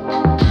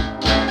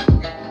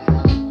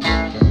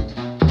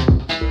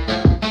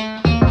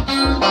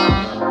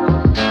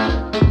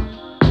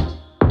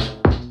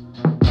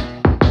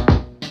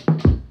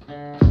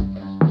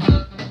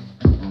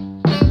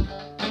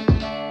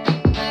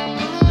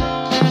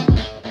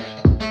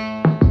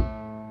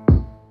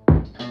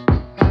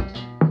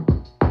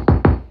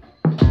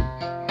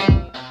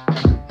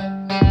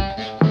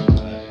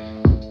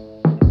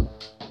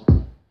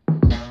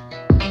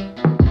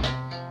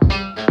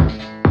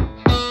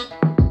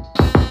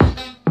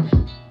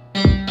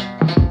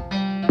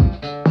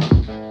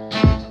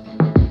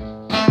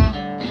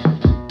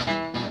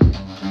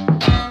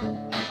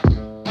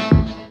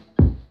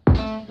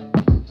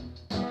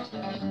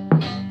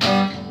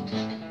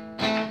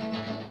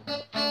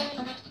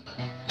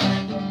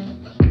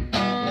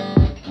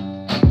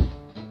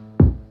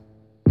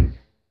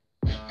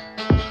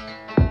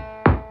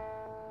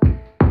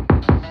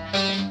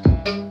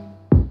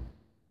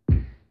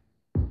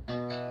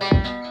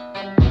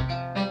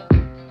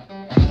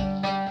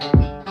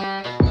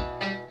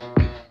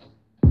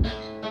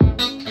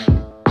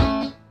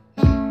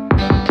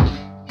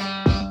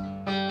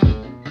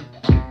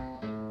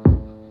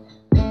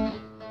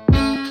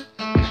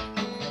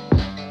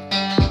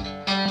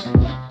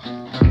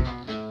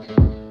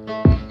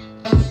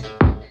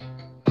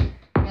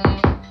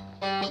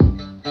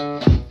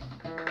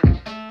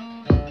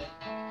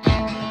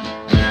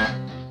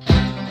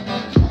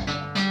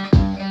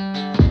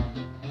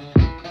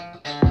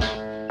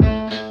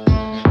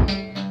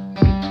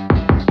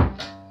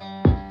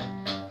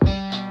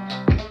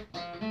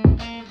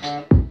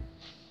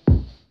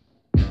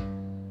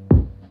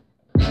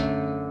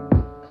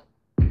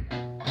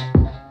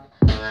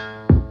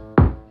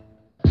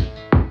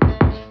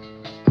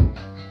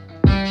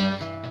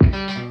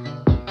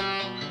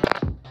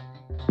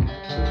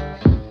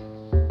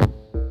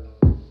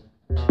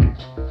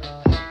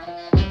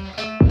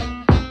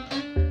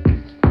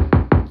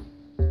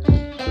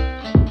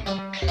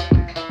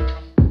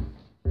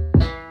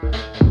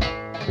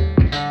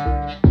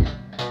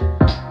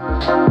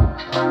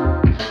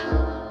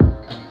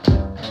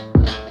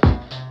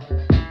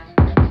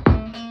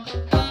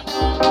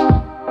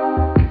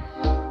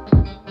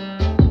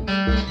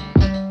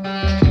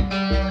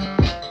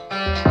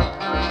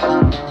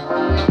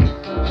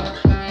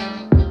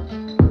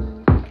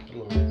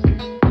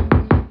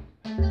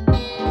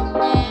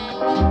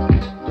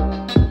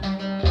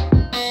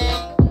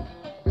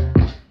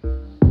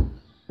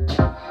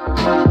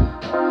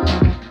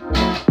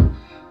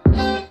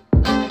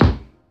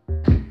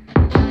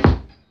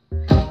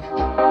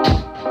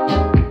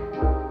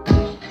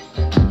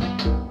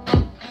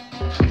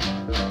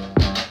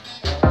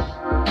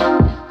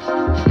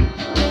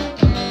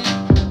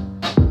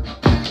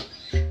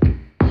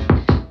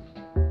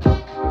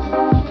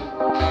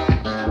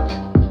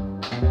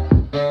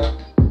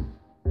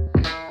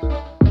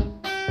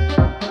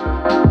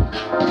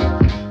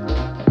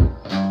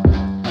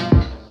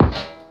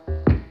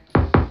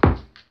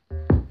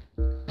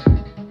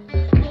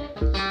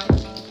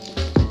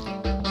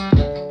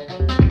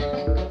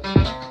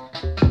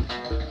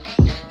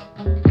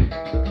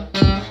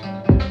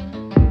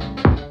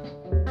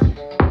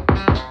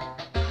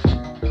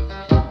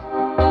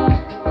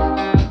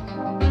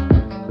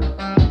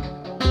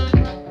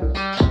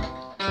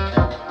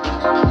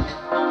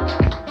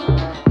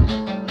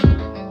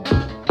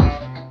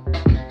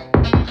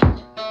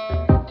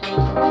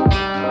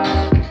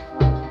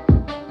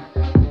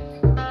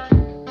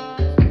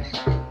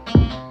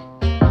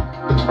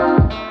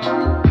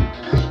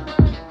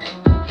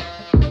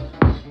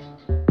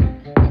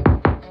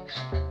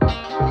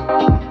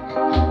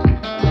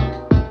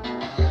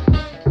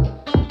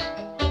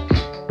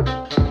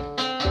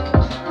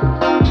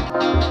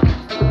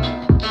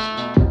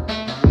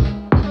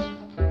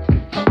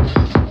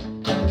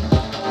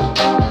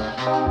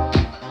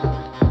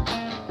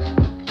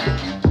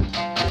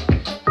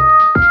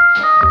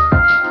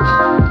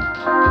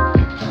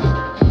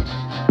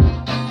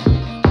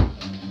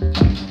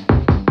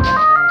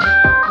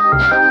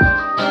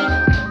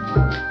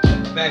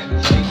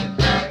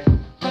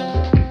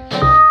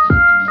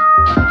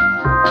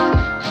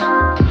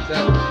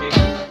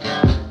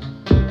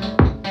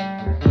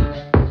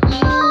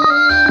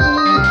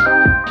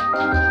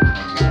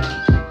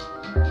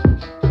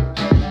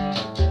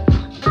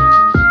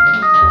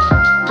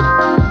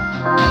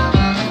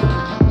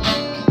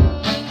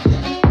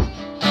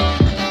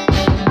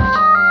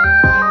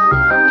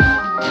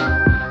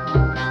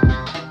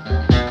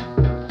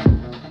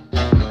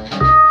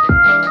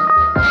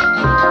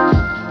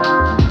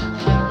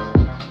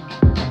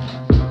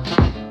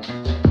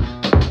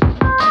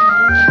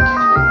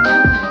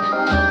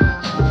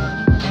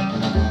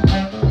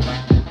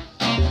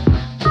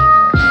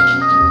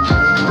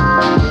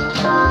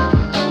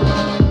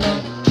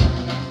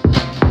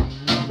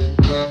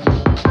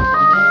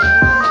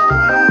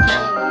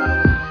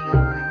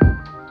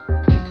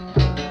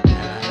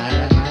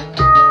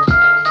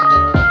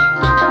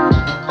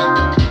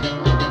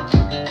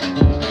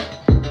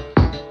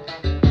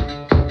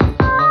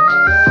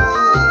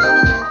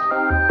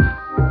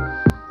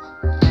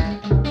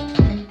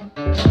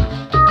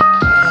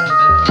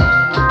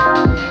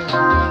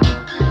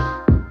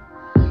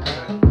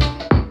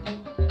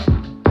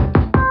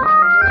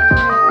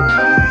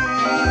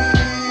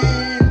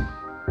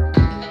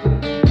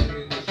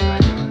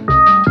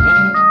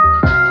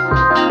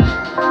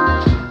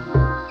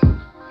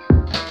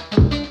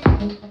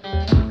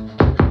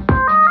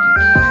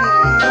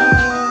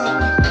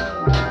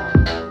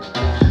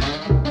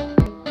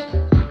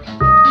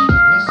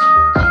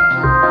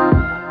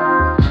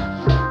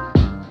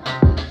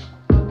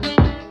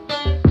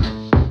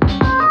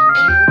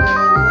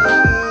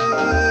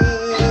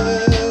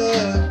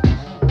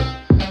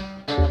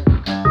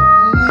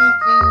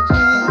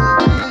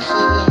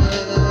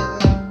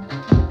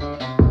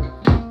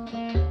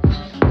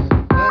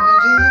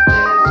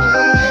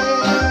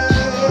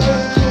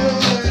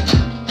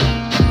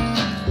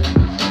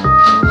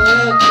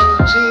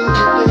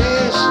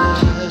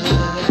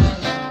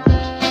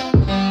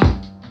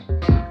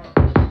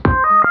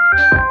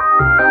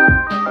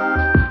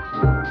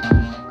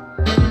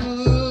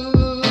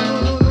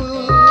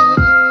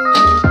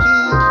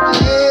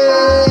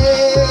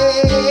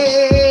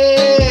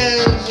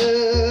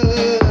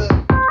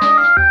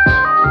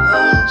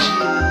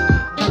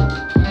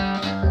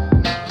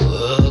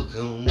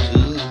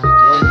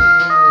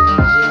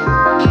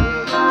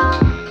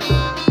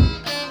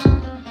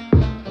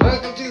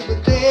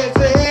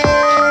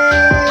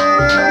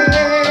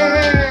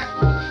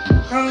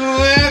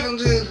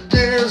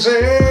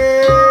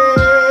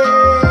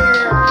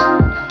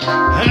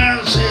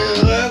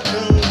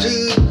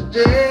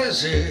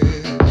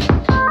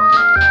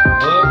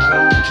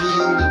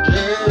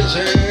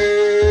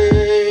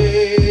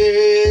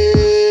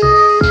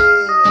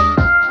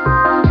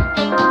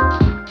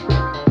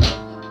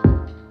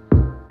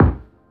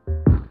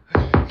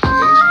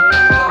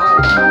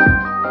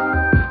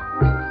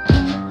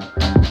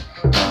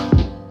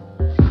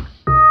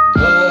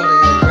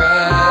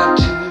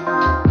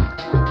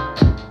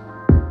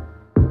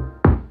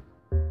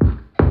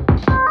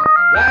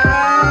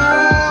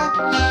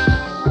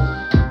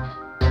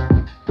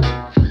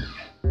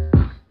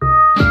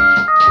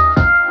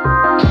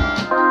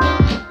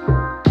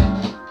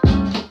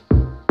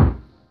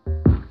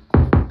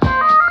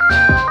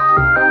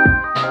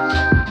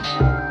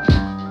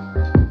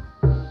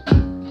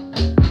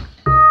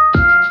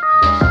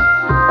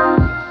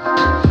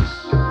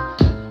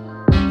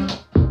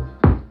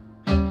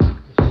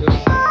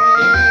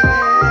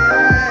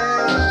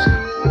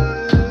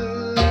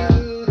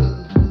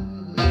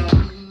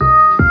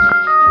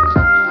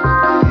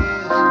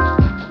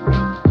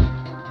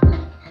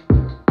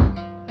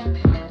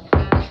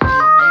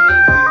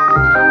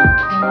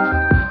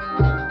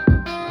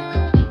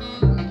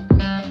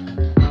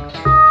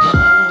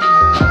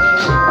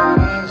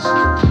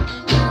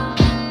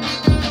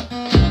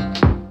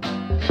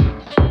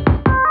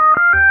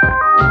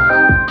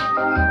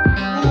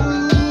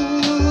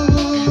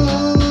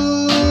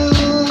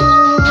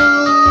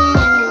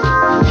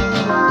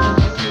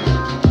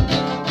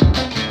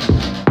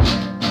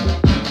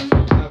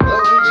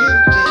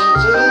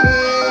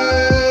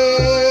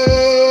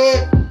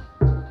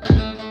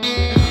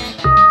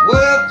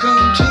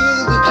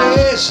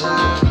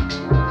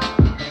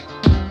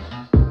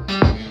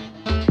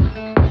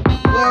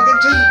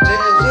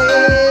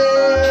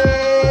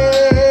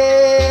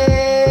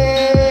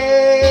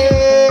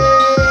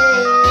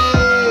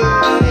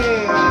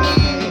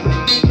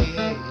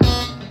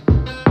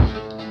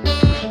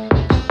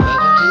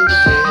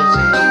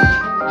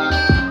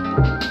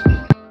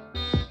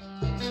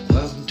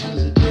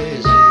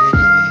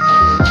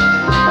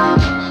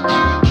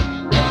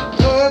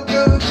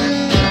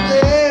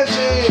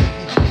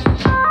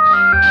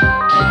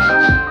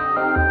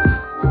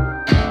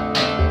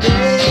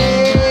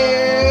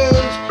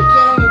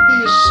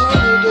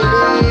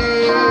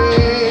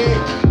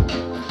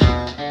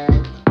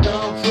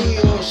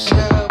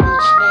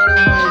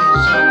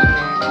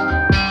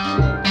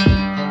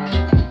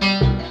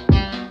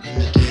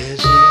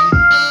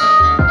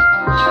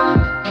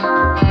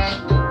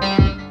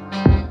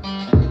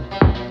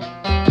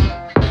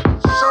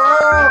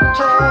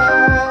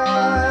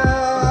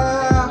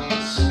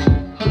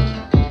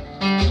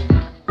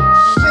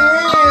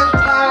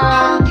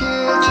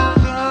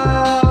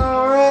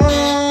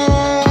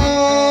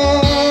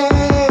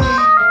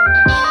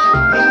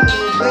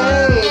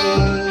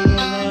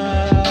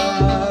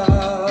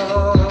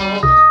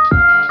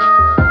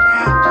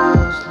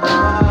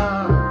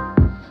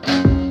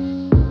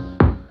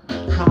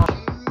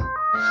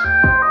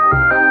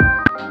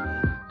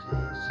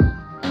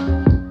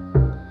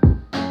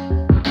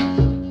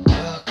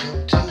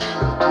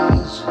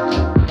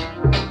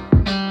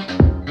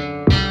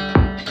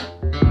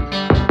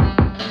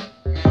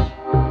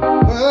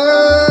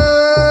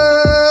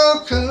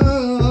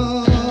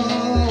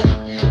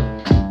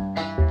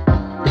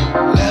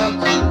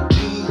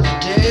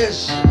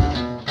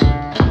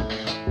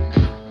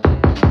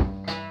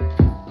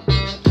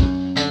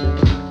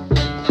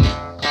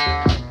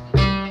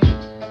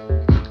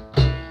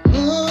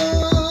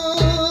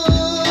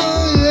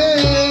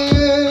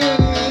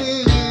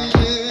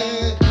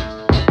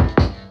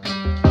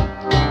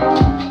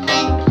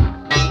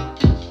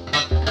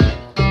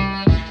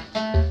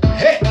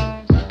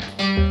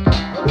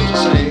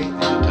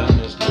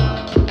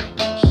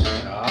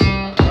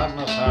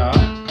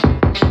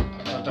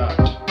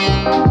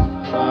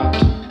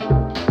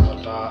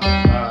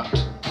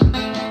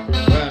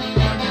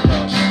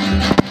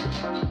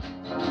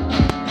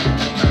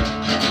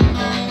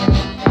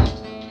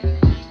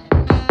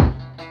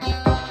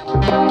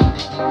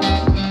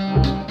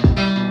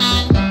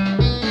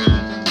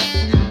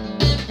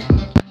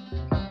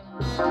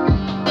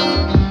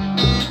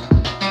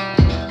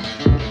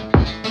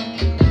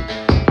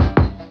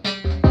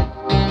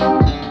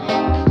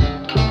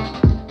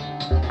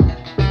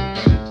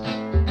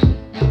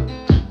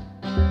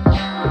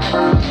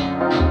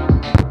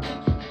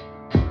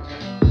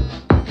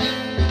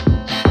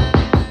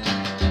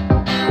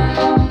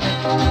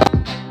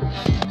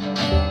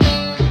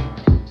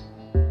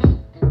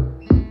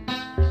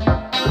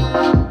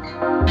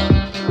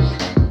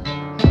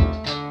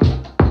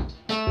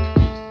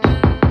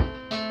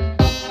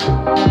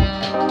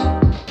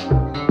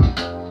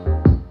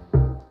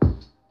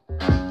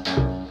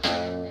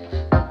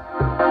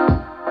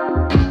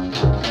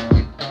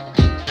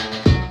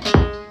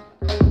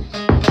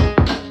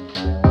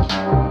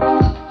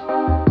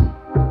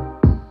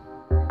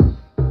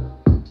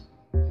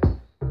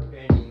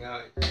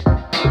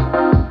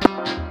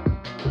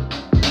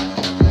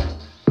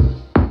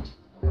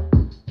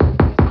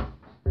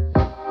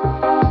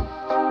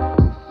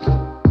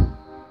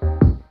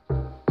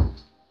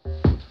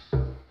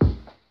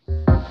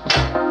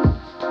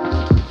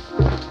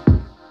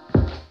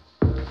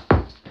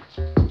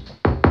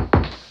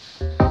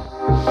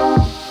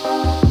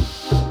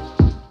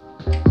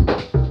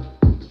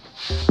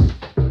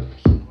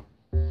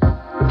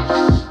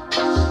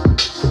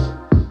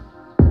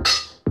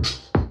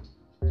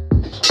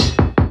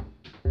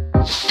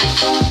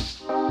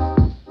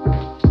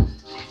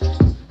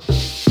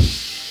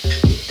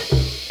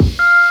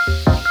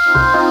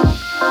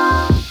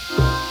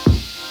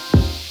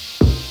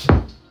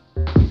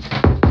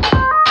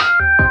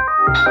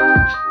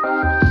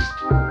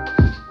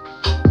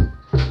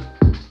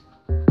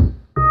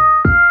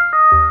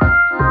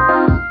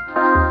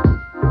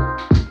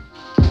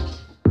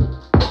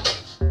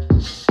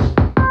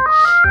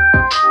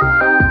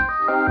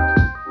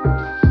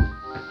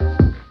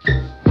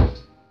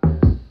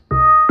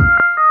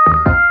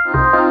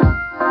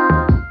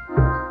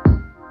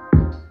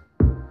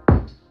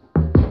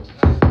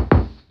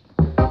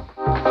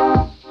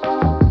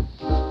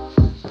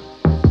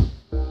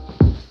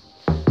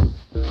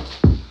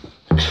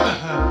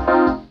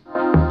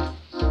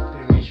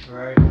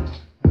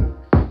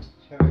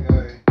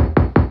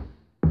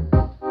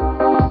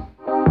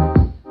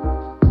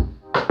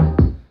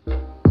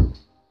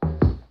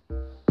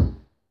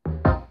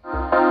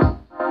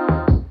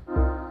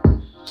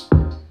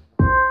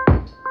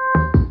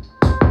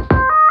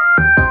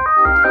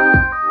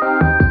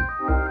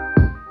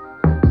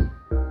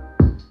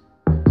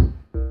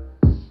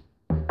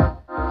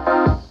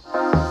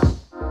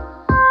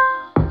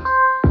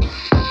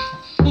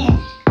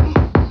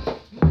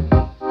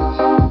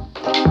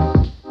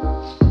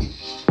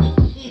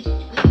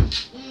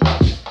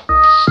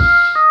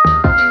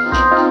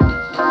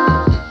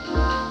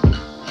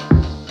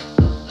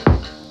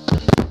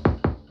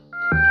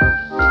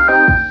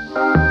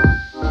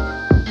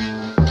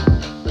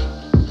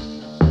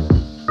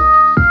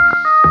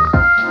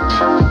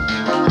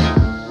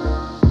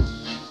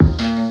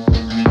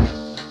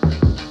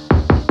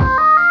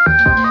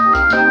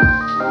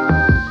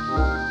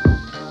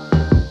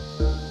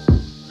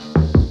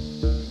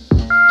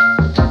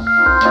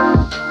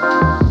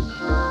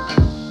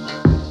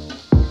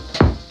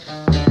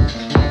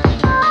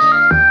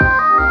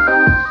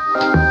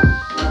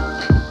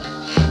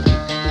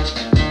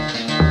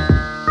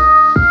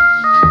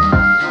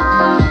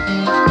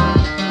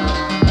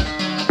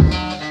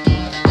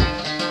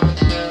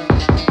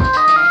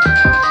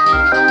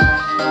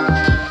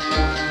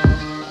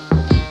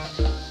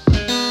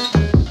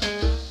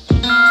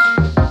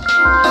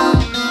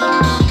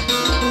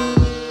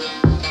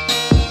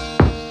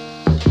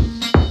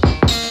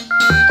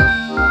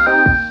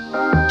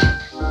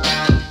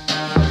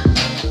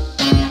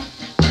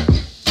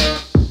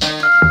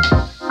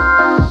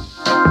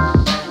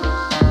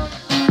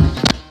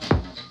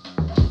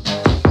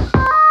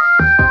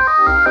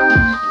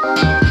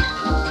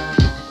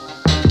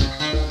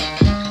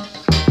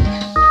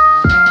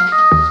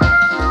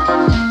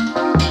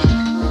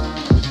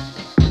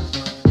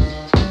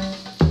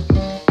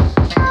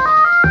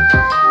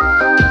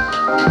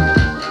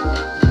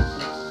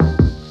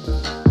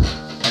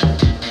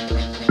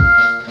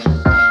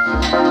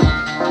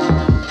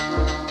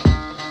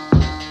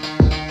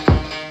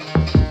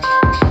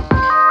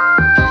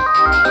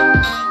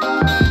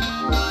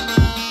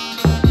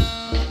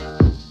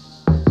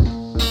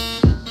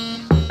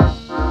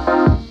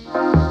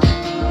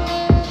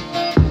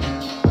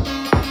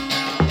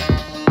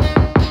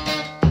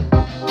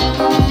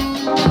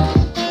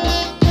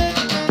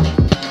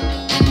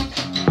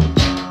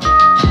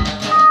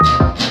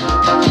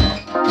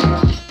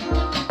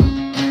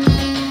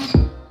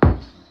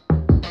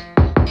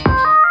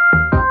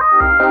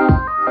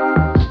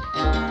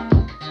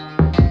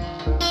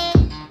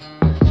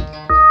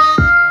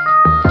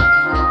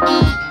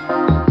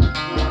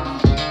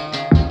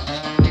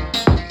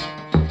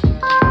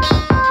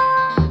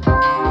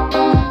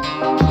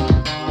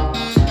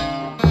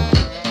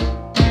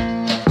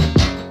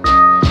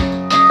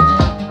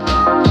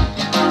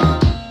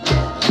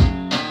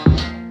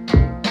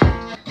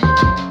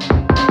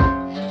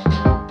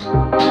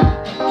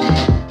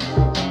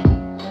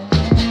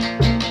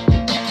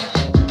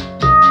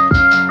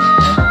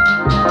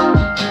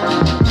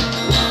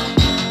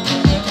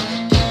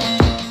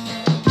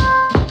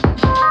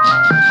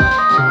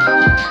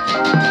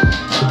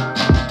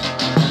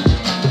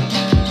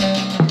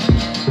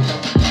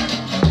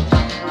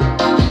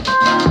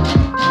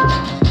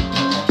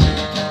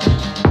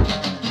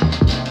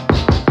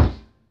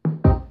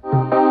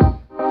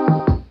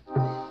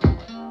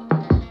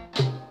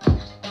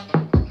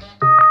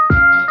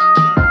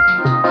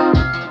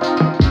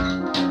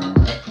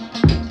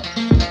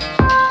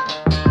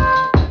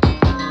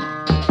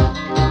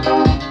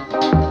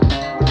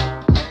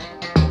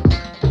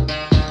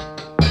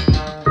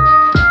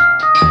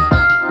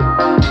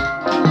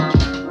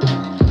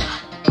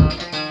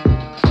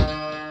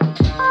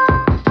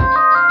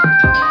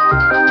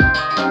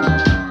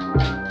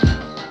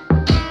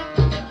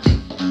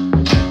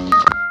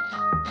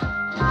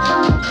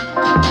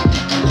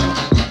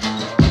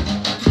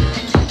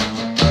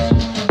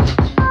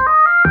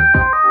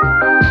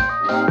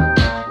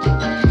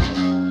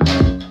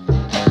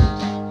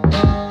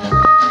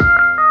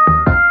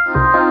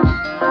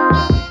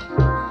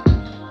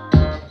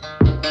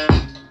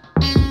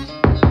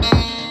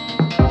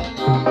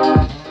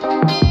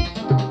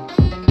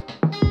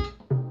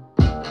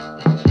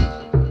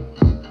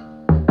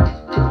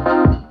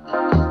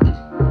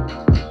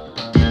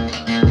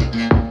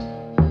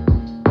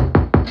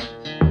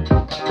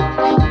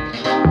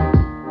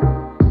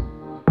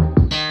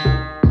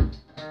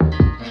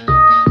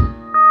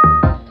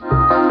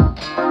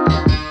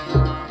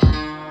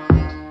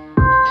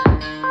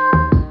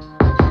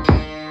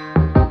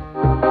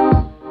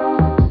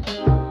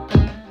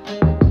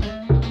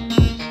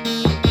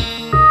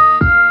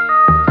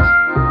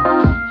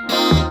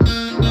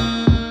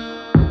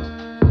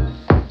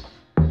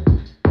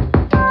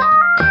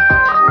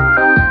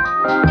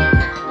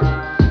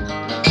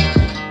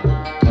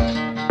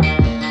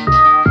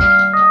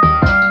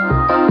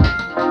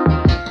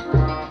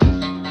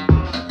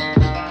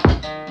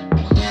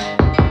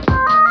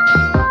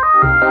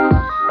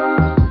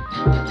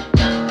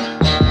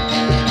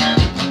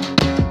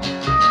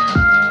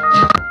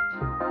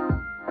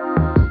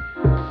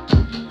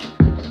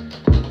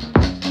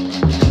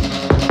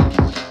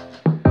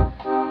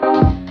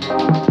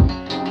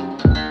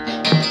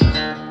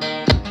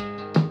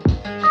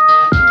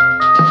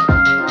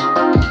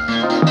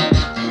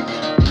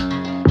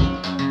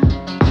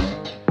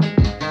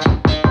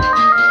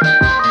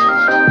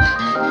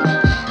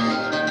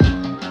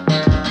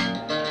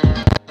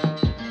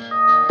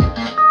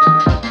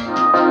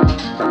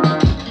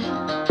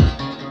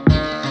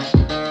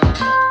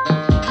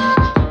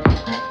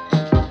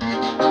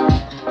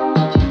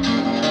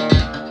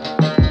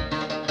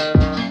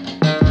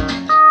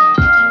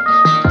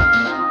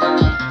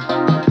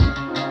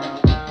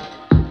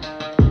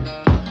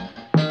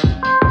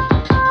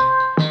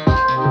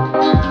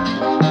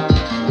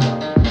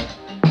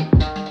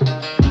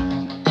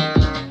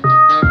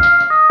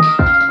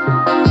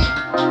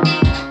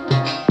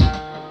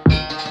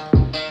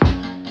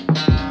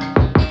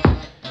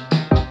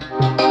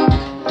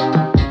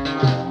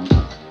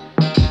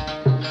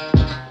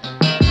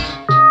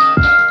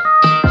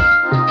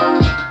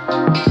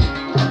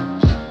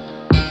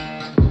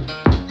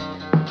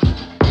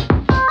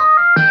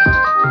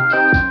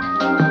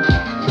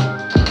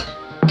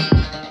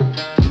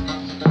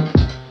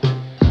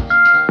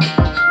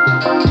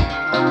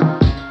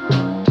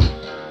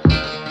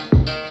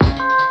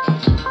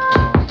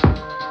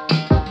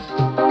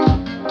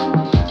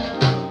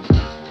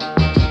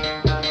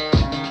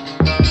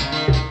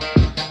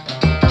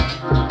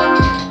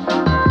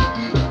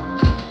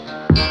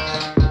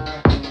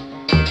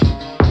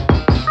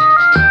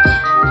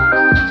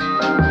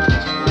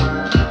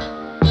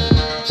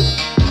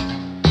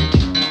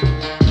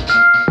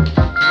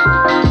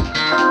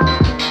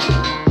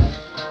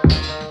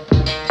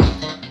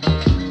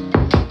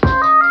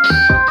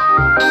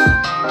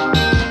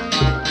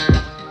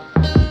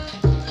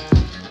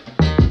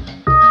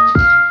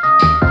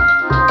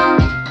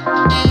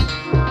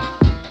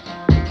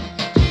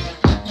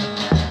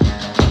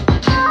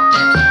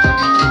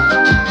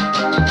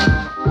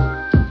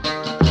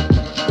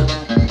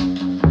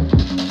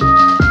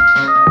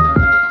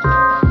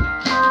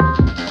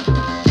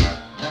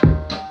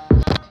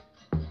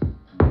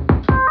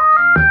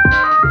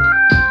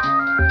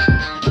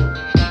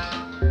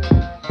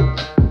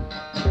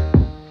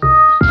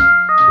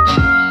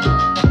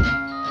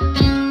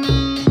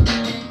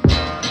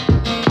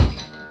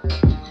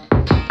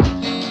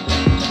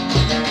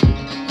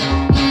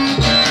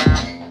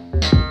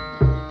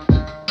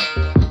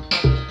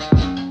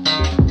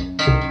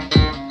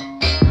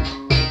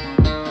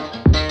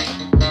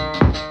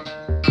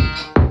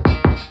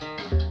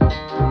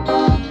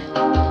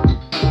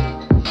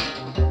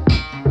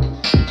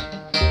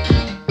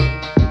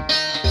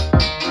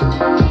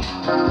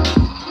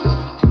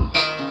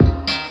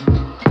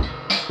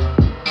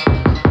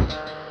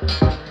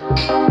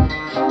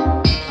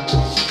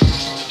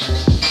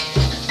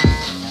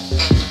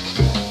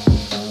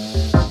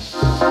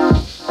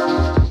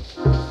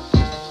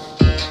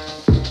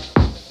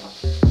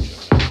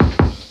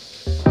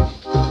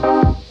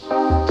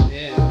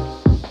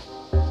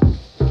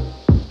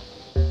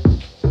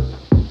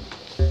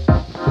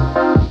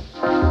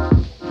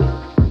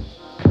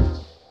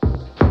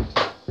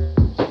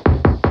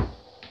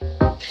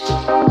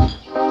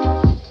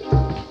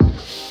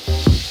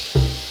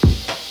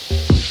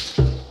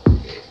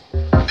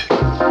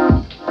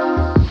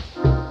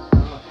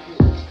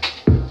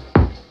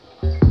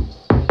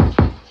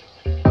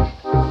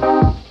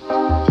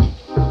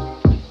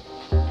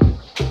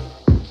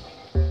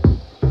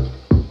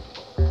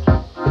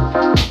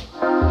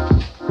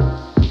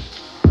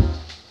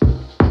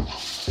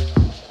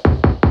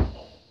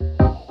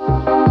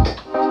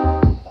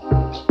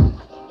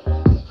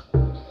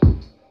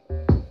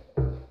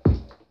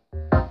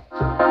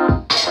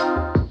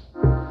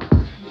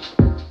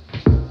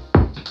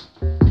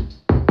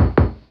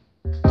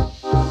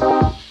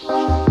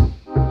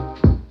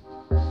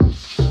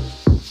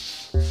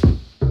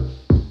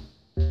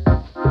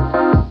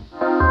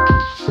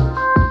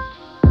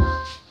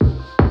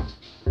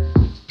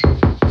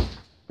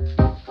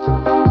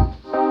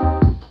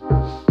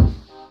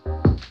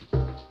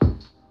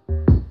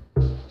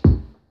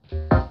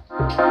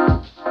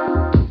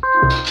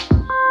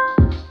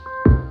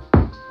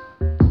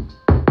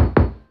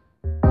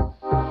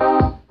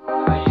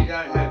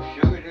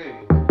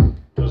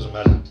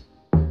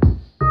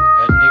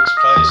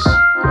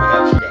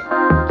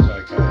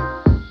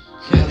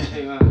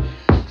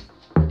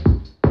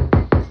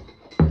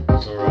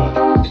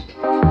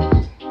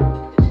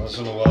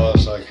 Oh,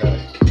 that's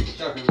okay. It's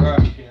like a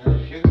rush, you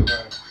know, sugar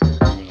rush.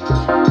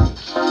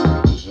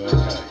 It's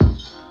okay.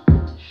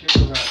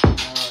 Sugar rush,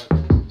 alright.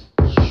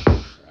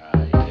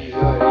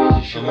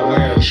 Yeah. I'm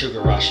aware of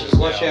sugar rushes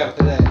Watch now. out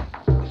for that.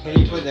 When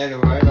you put that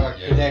away, like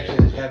Yeah,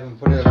 connections haven't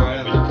put it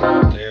away. Can't be put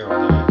up there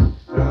or there.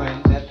 But I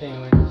mean, that thing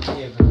when,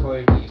 yeah, before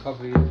you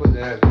probably put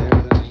that over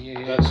there. I mean,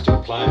 yeah. That's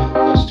still playing.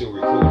 That's still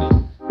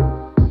recording.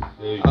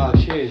 Oh,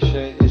 shit,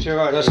 it's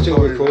alright. That's still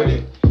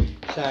recording.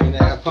 Saying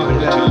that, I'll Do you find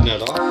want to out. turn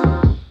that off?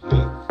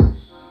 Yeah.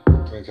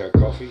 Drink our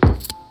coffee.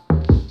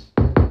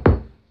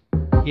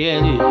 Yeah,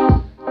 it is.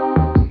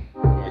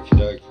 Okie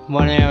dokie.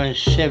 1 hour and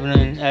 7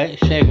 and 8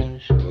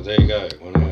 seconds. Well, there you go. 1 hour.